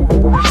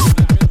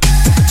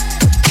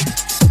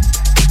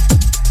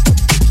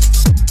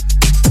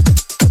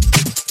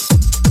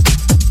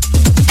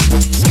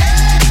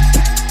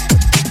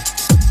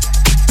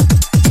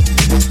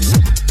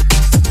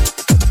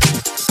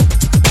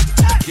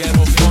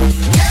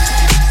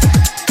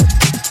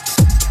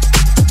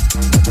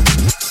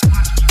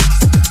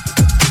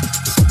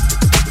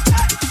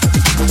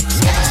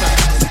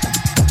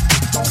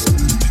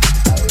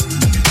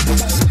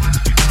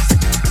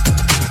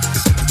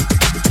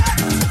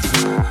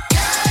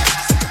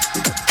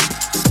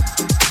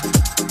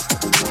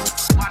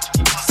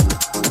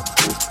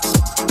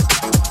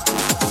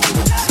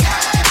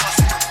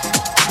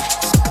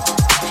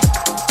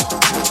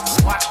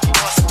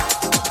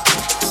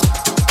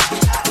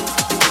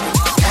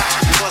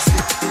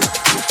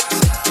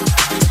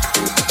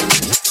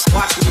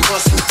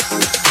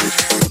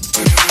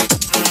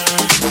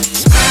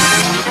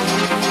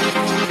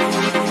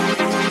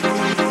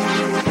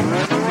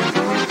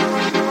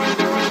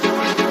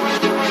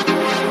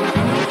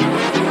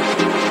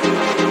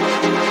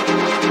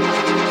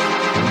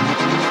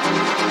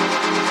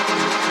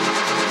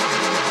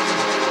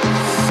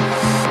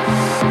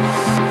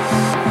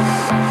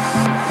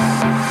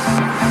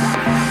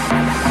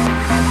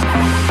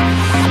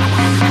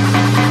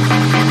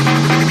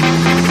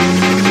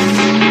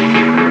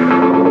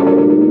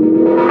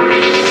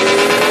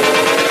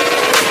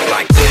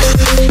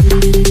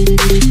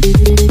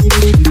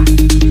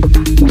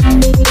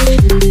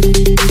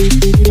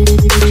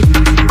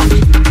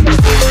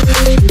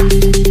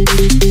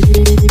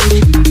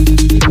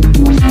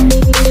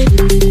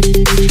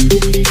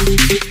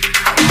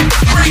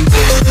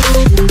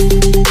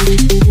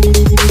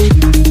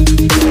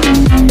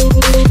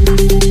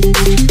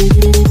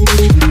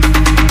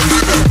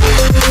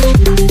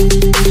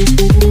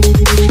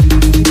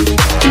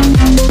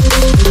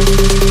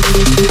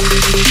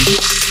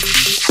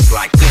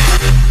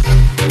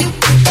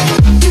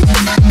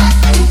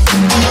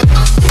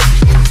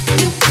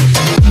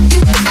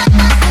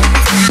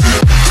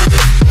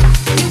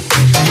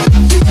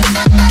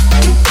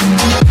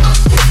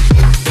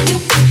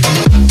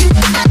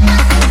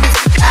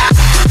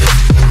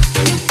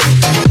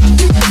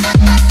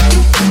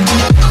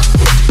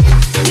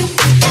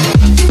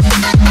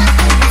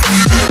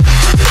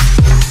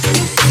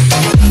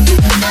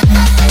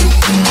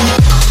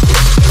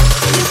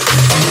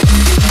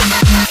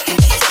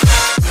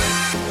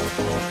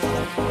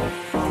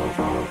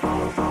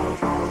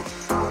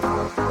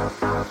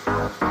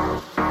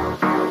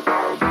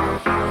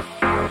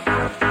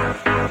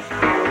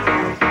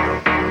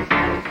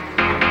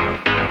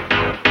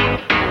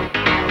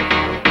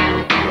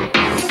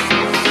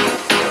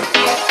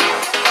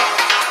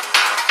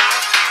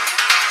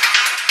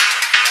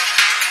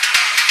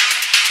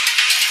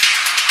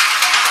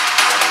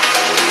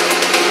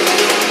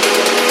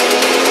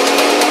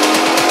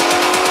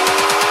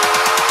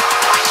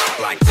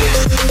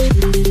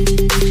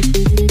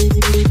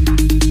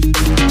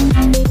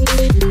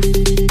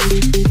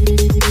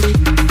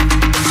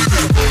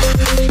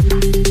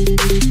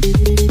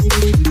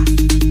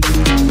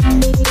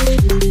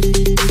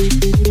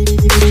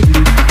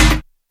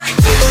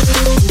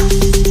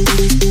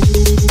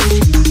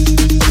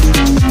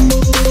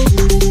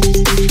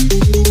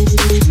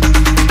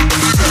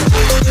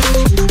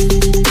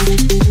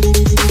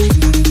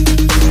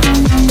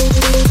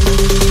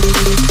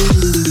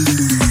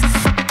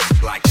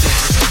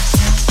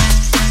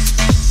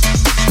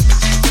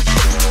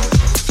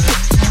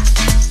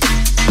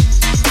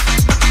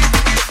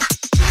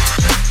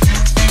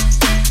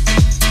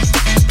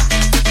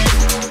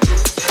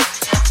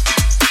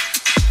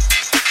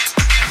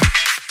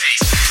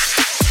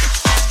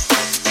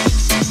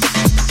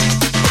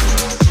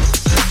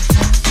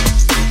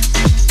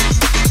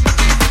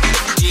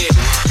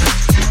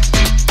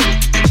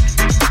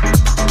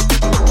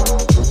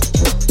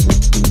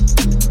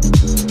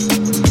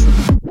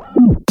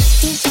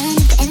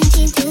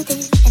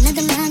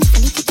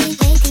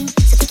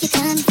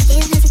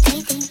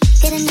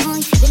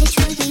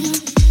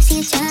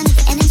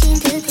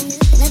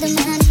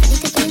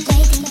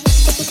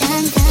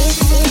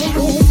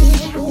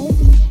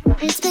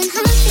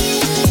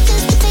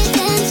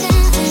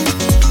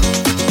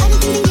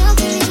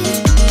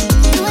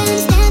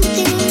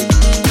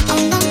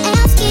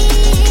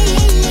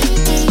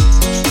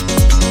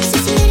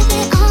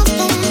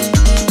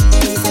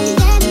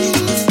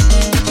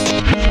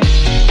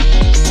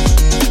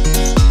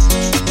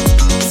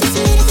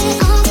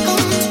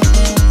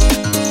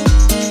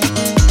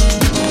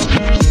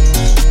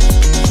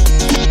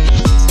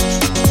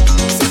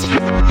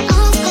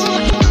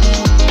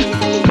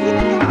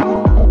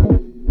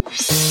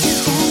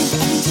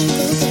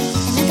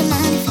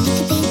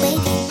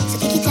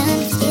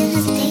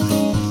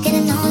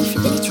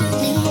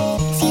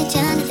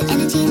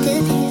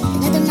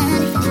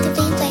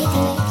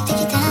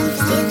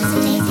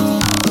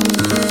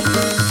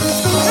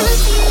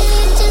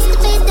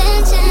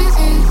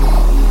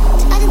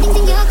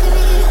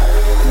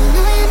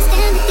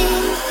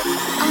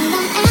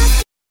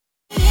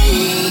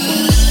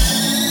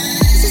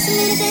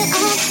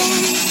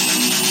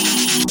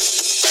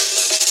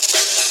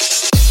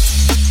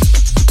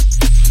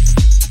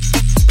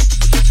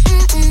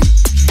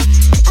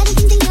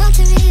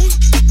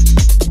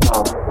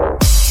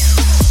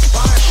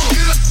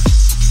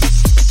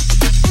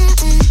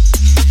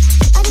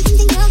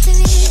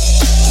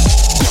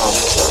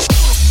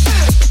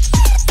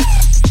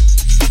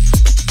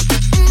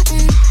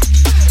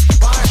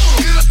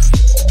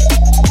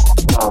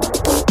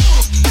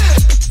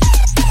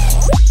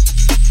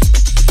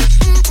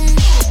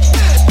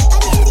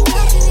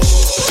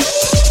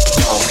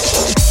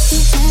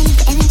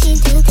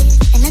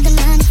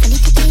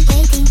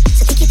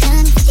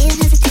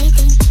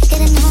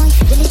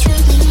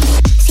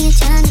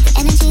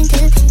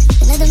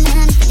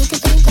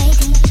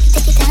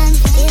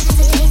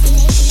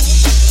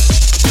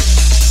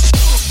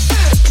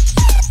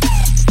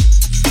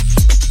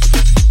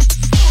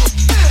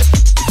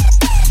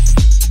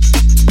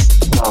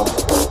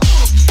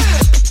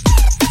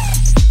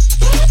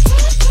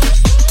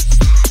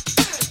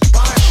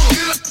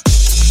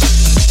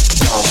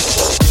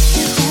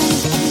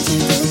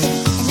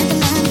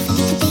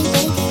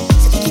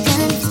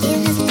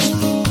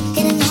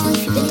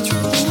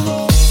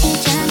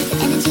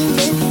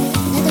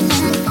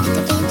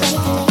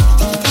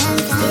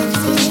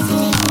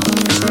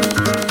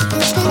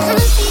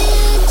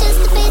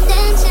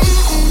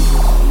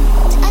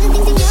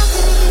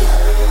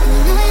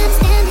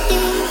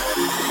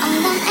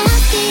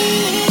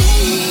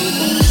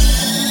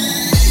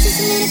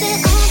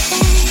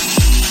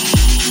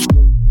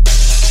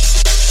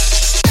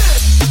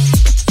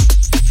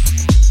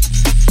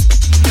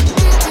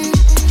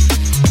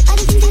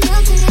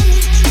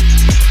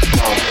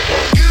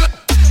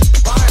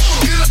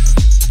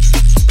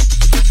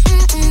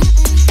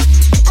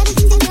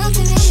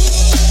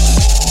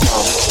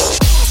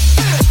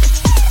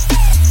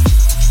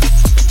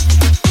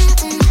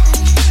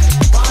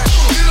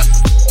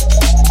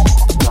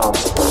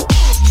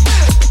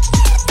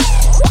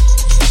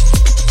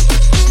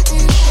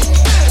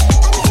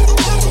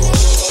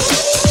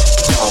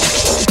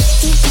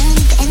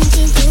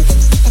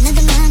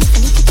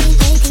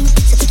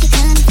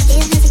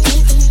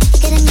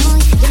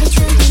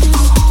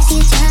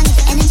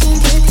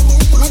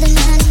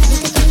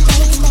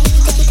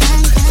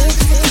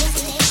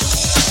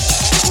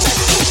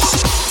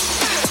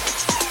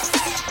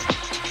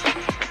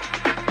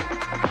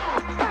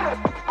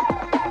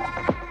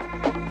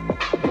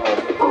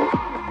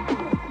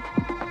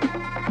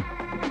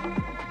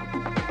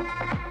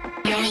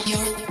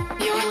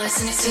 You're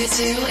listening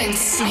to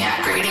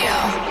Insomniac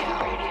Radio.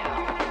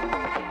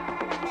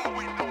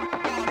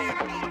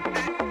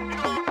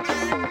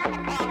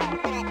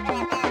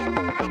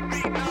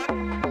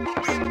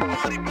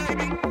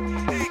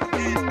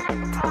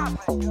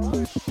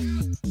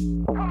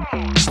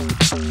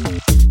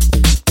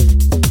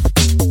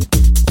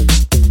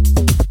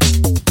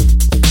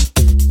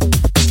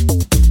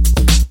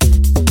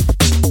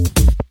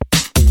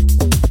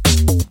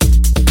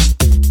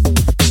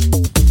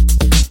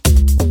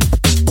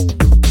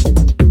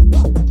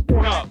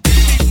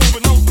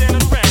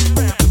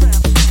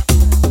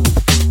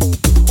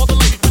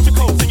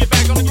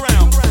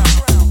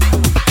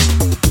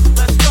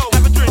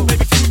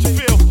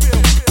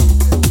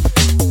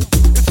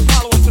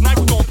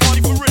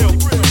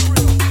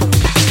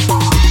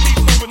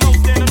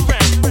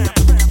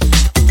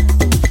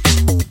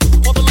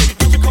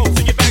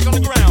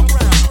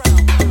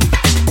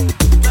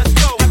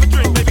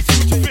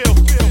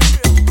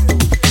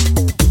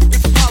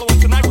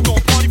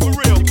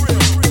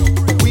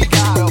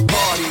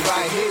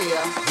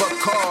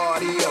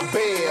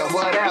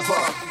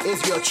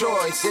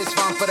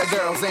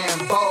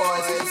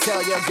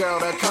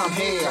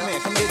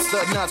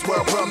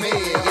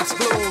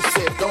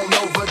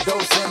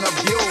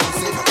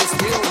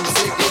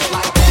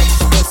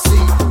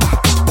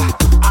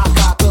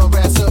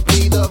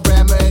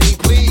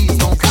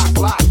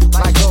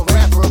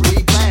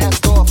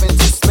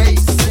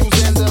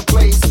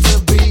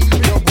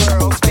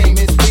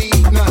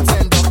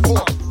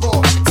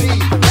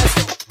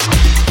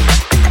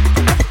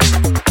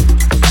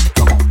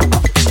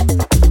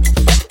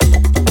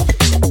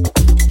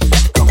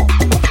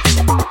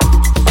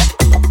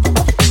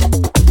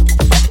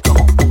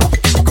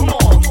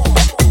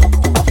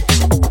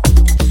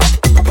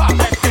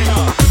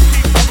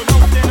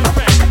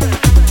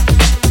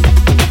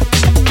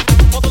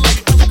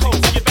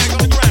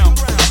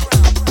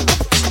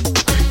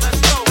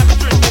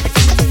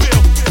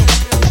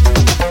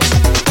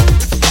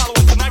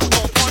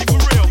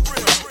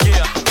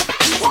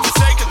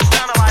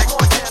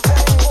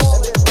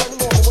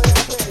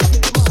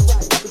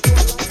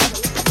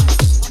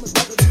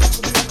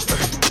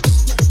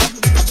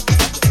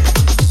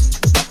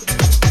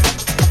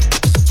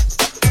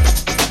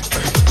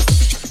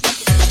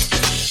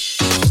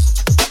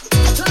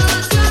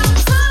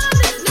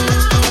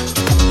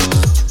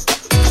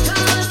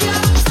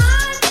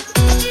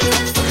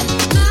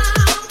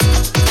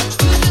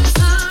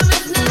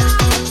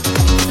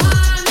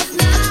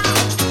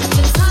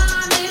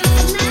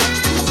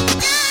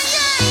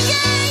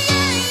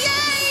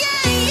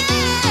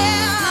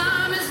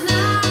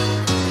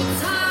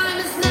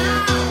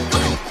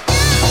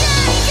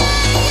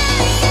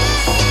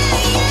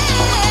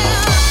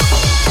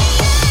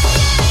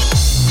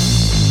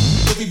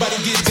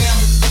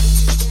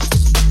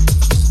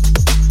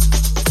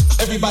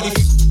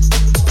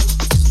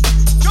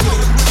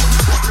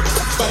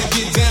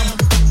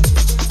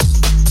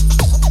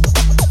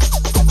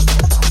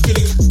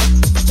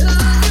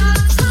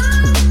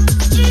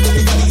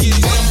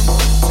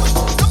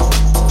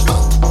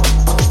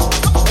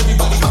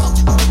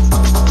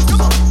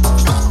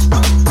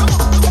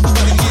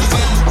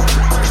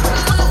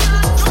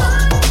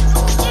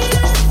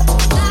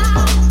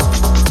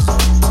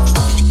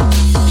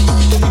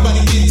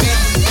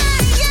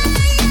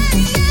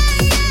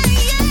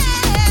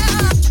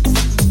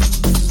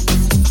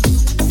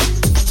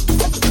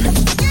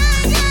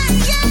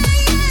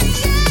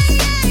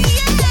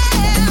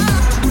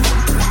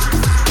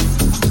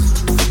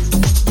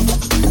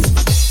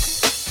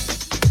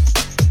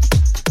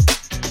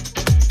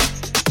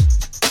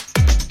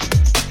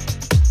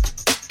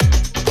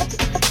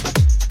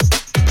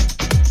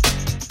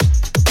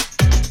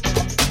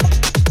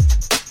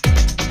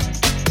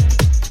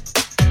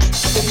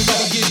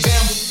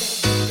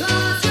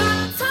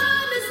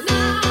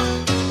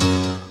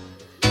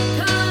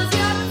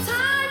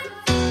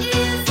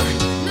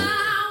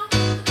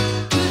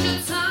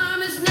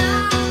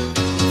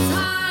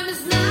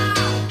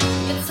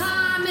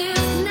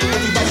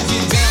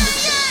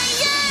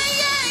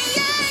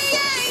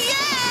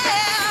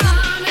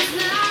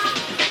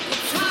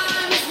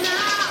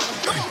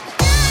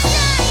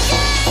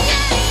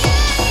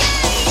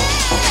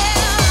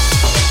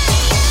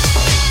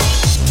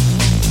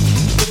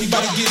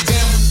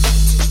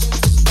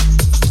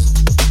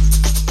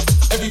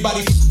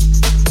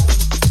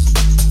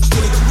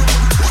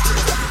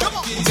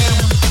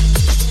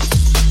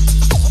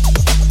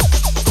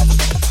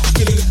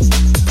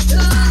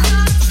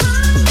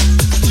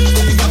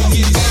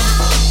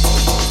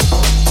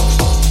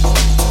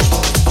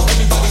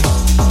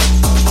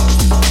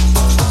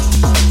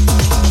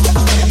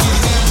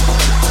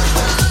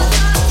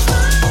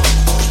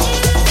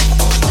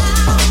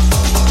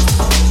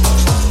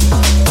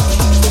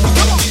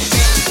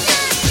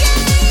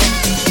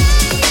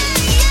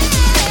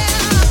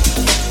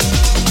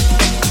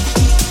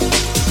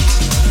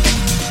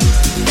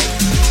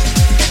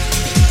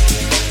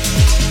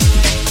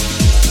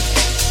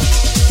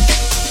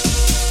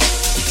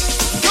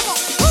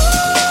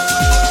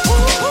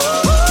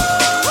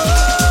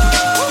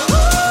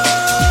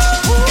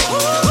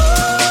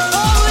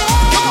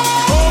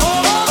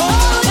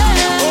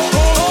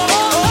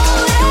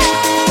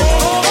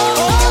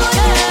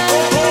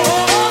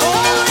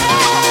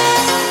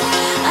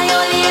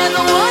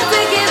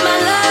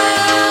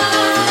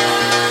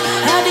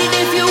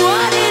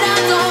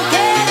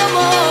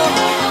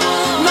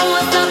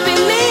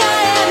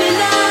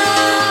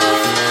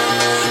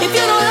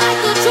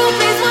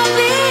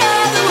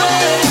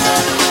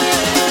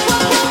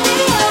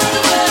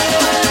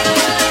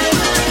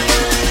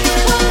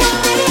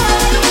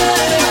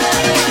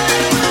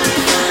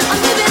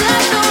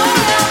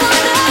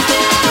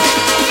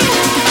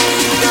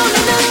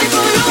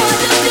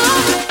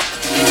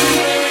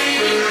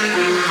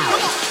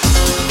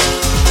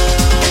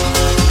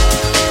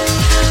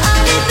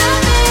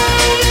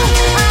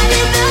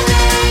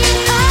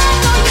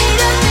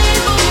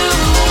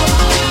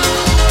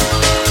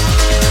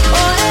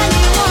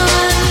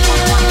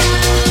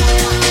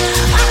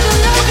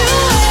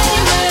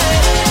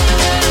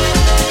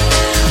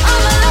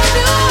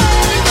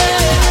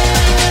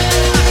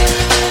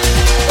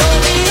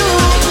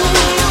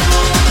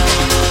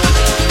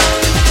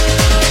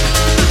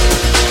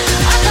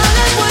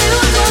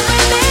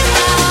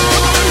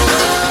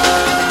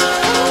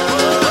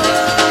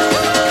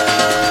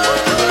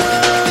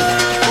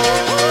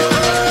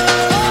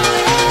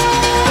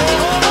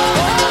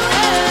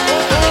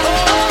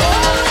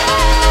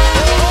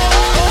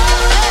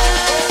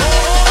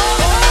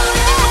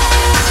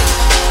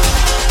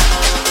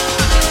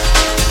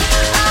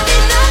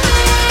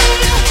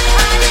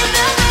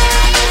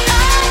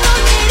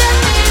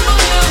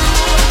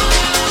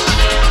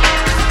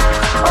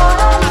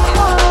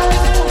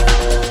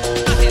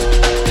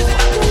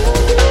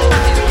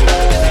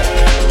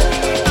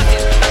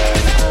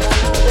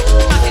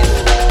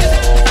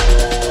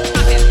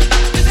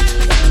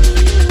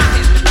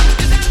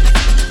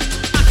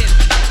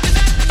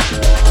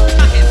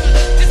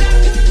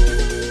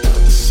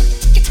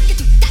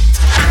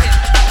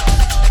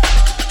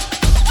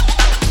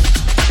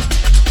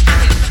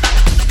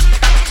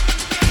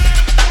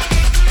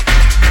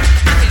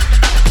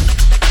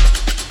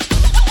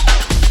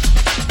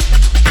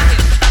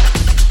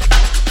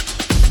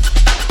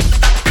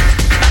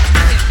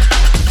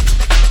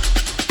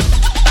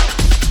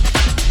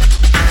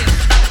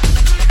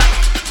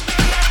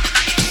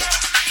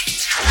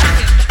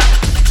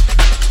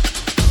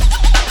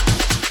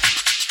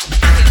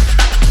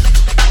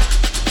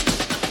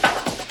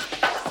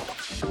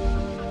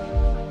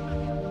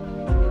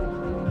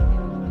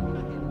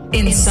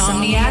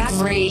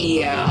 Insomniac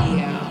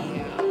Radio.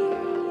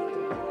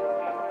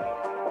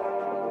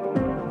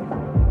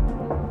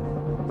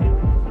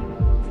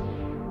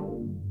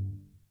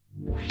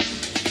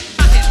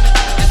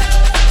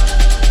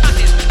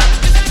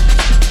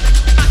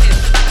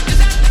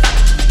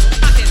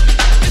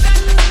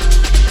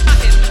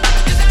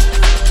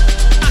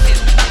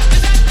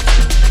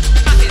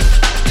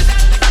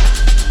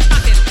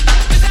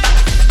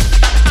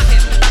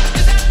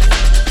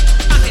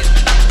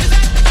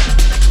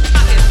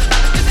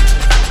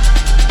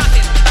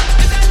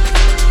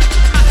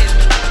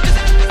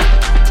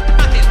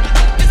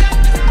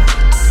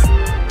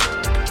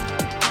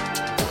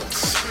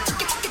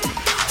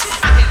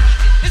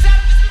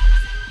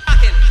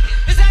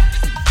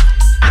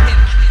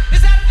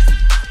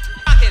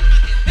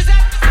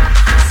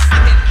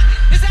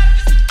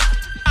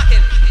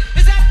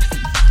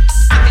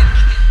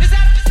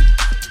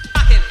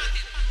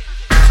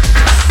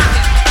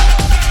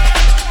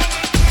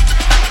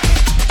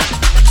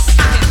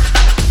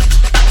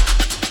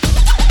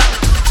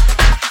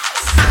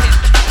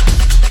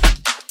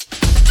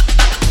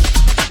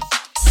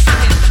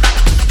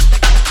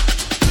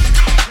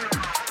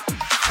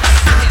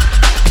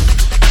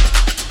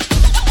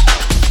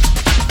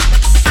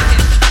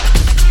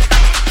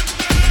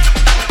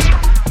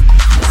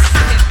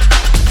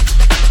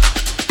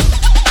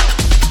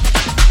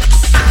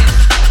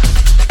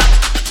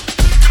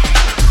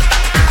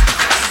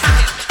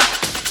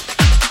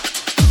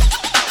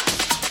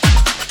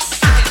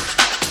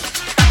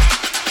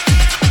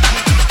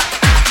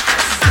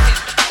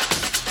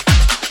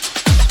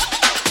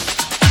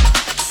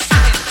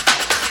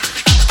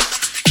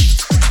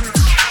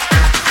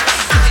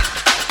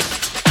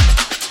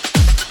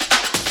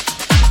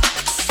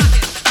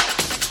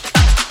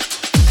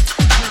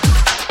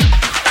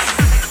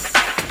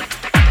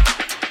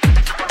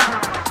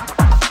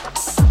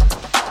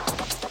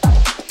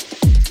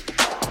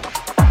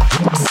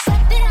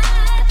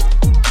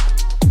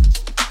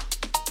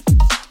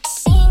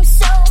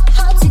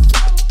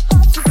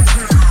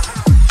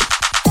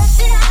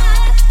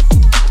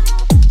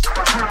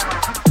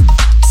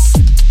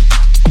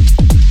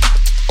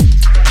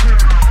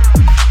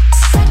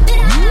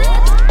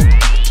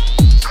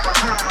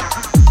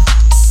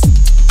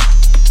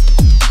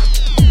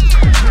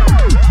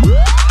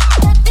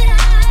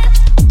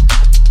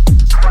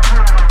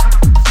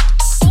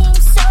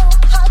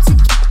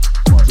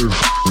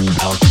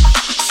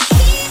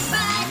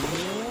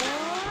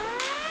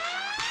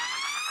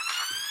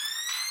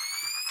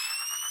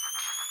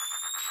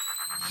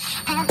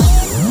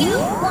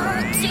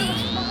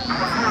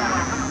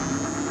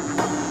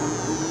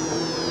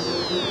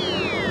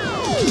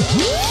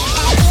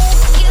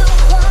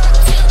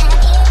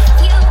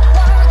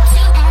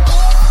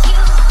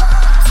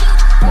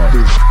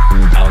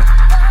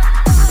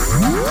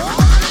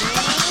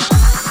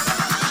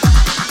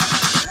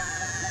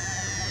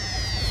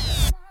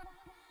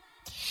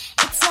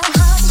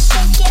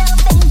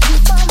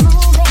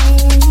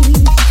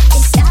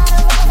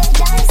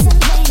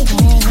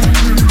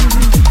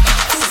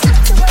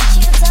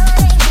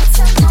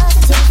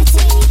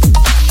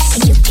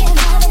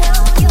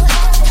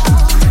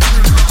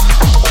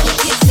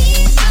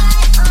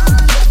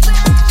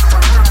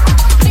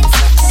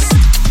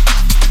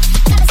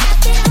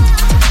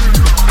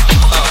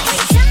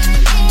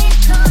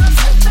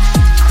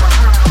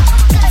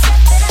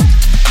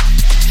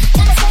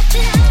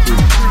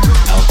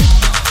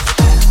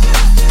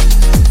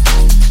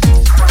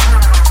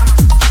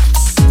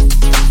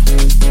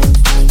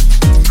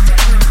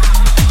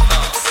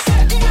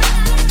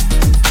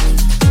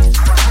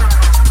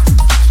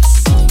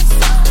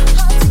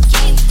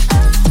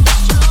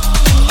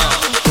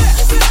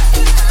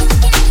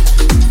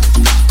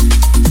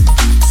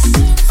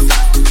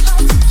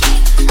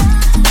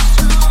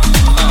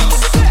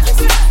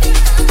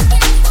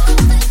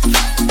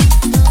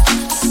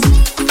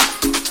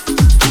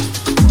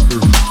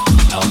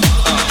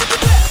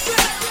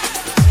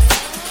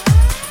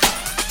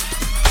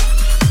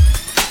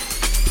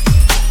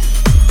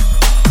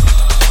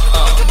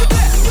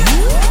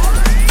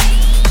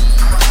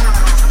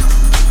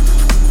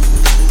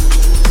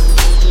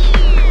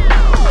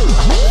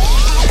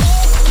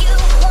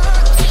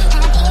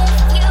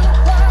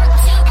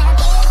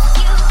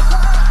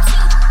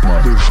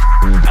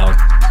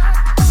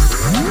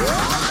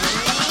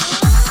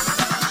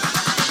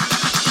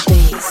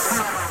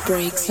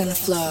 Breaks and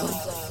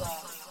flow.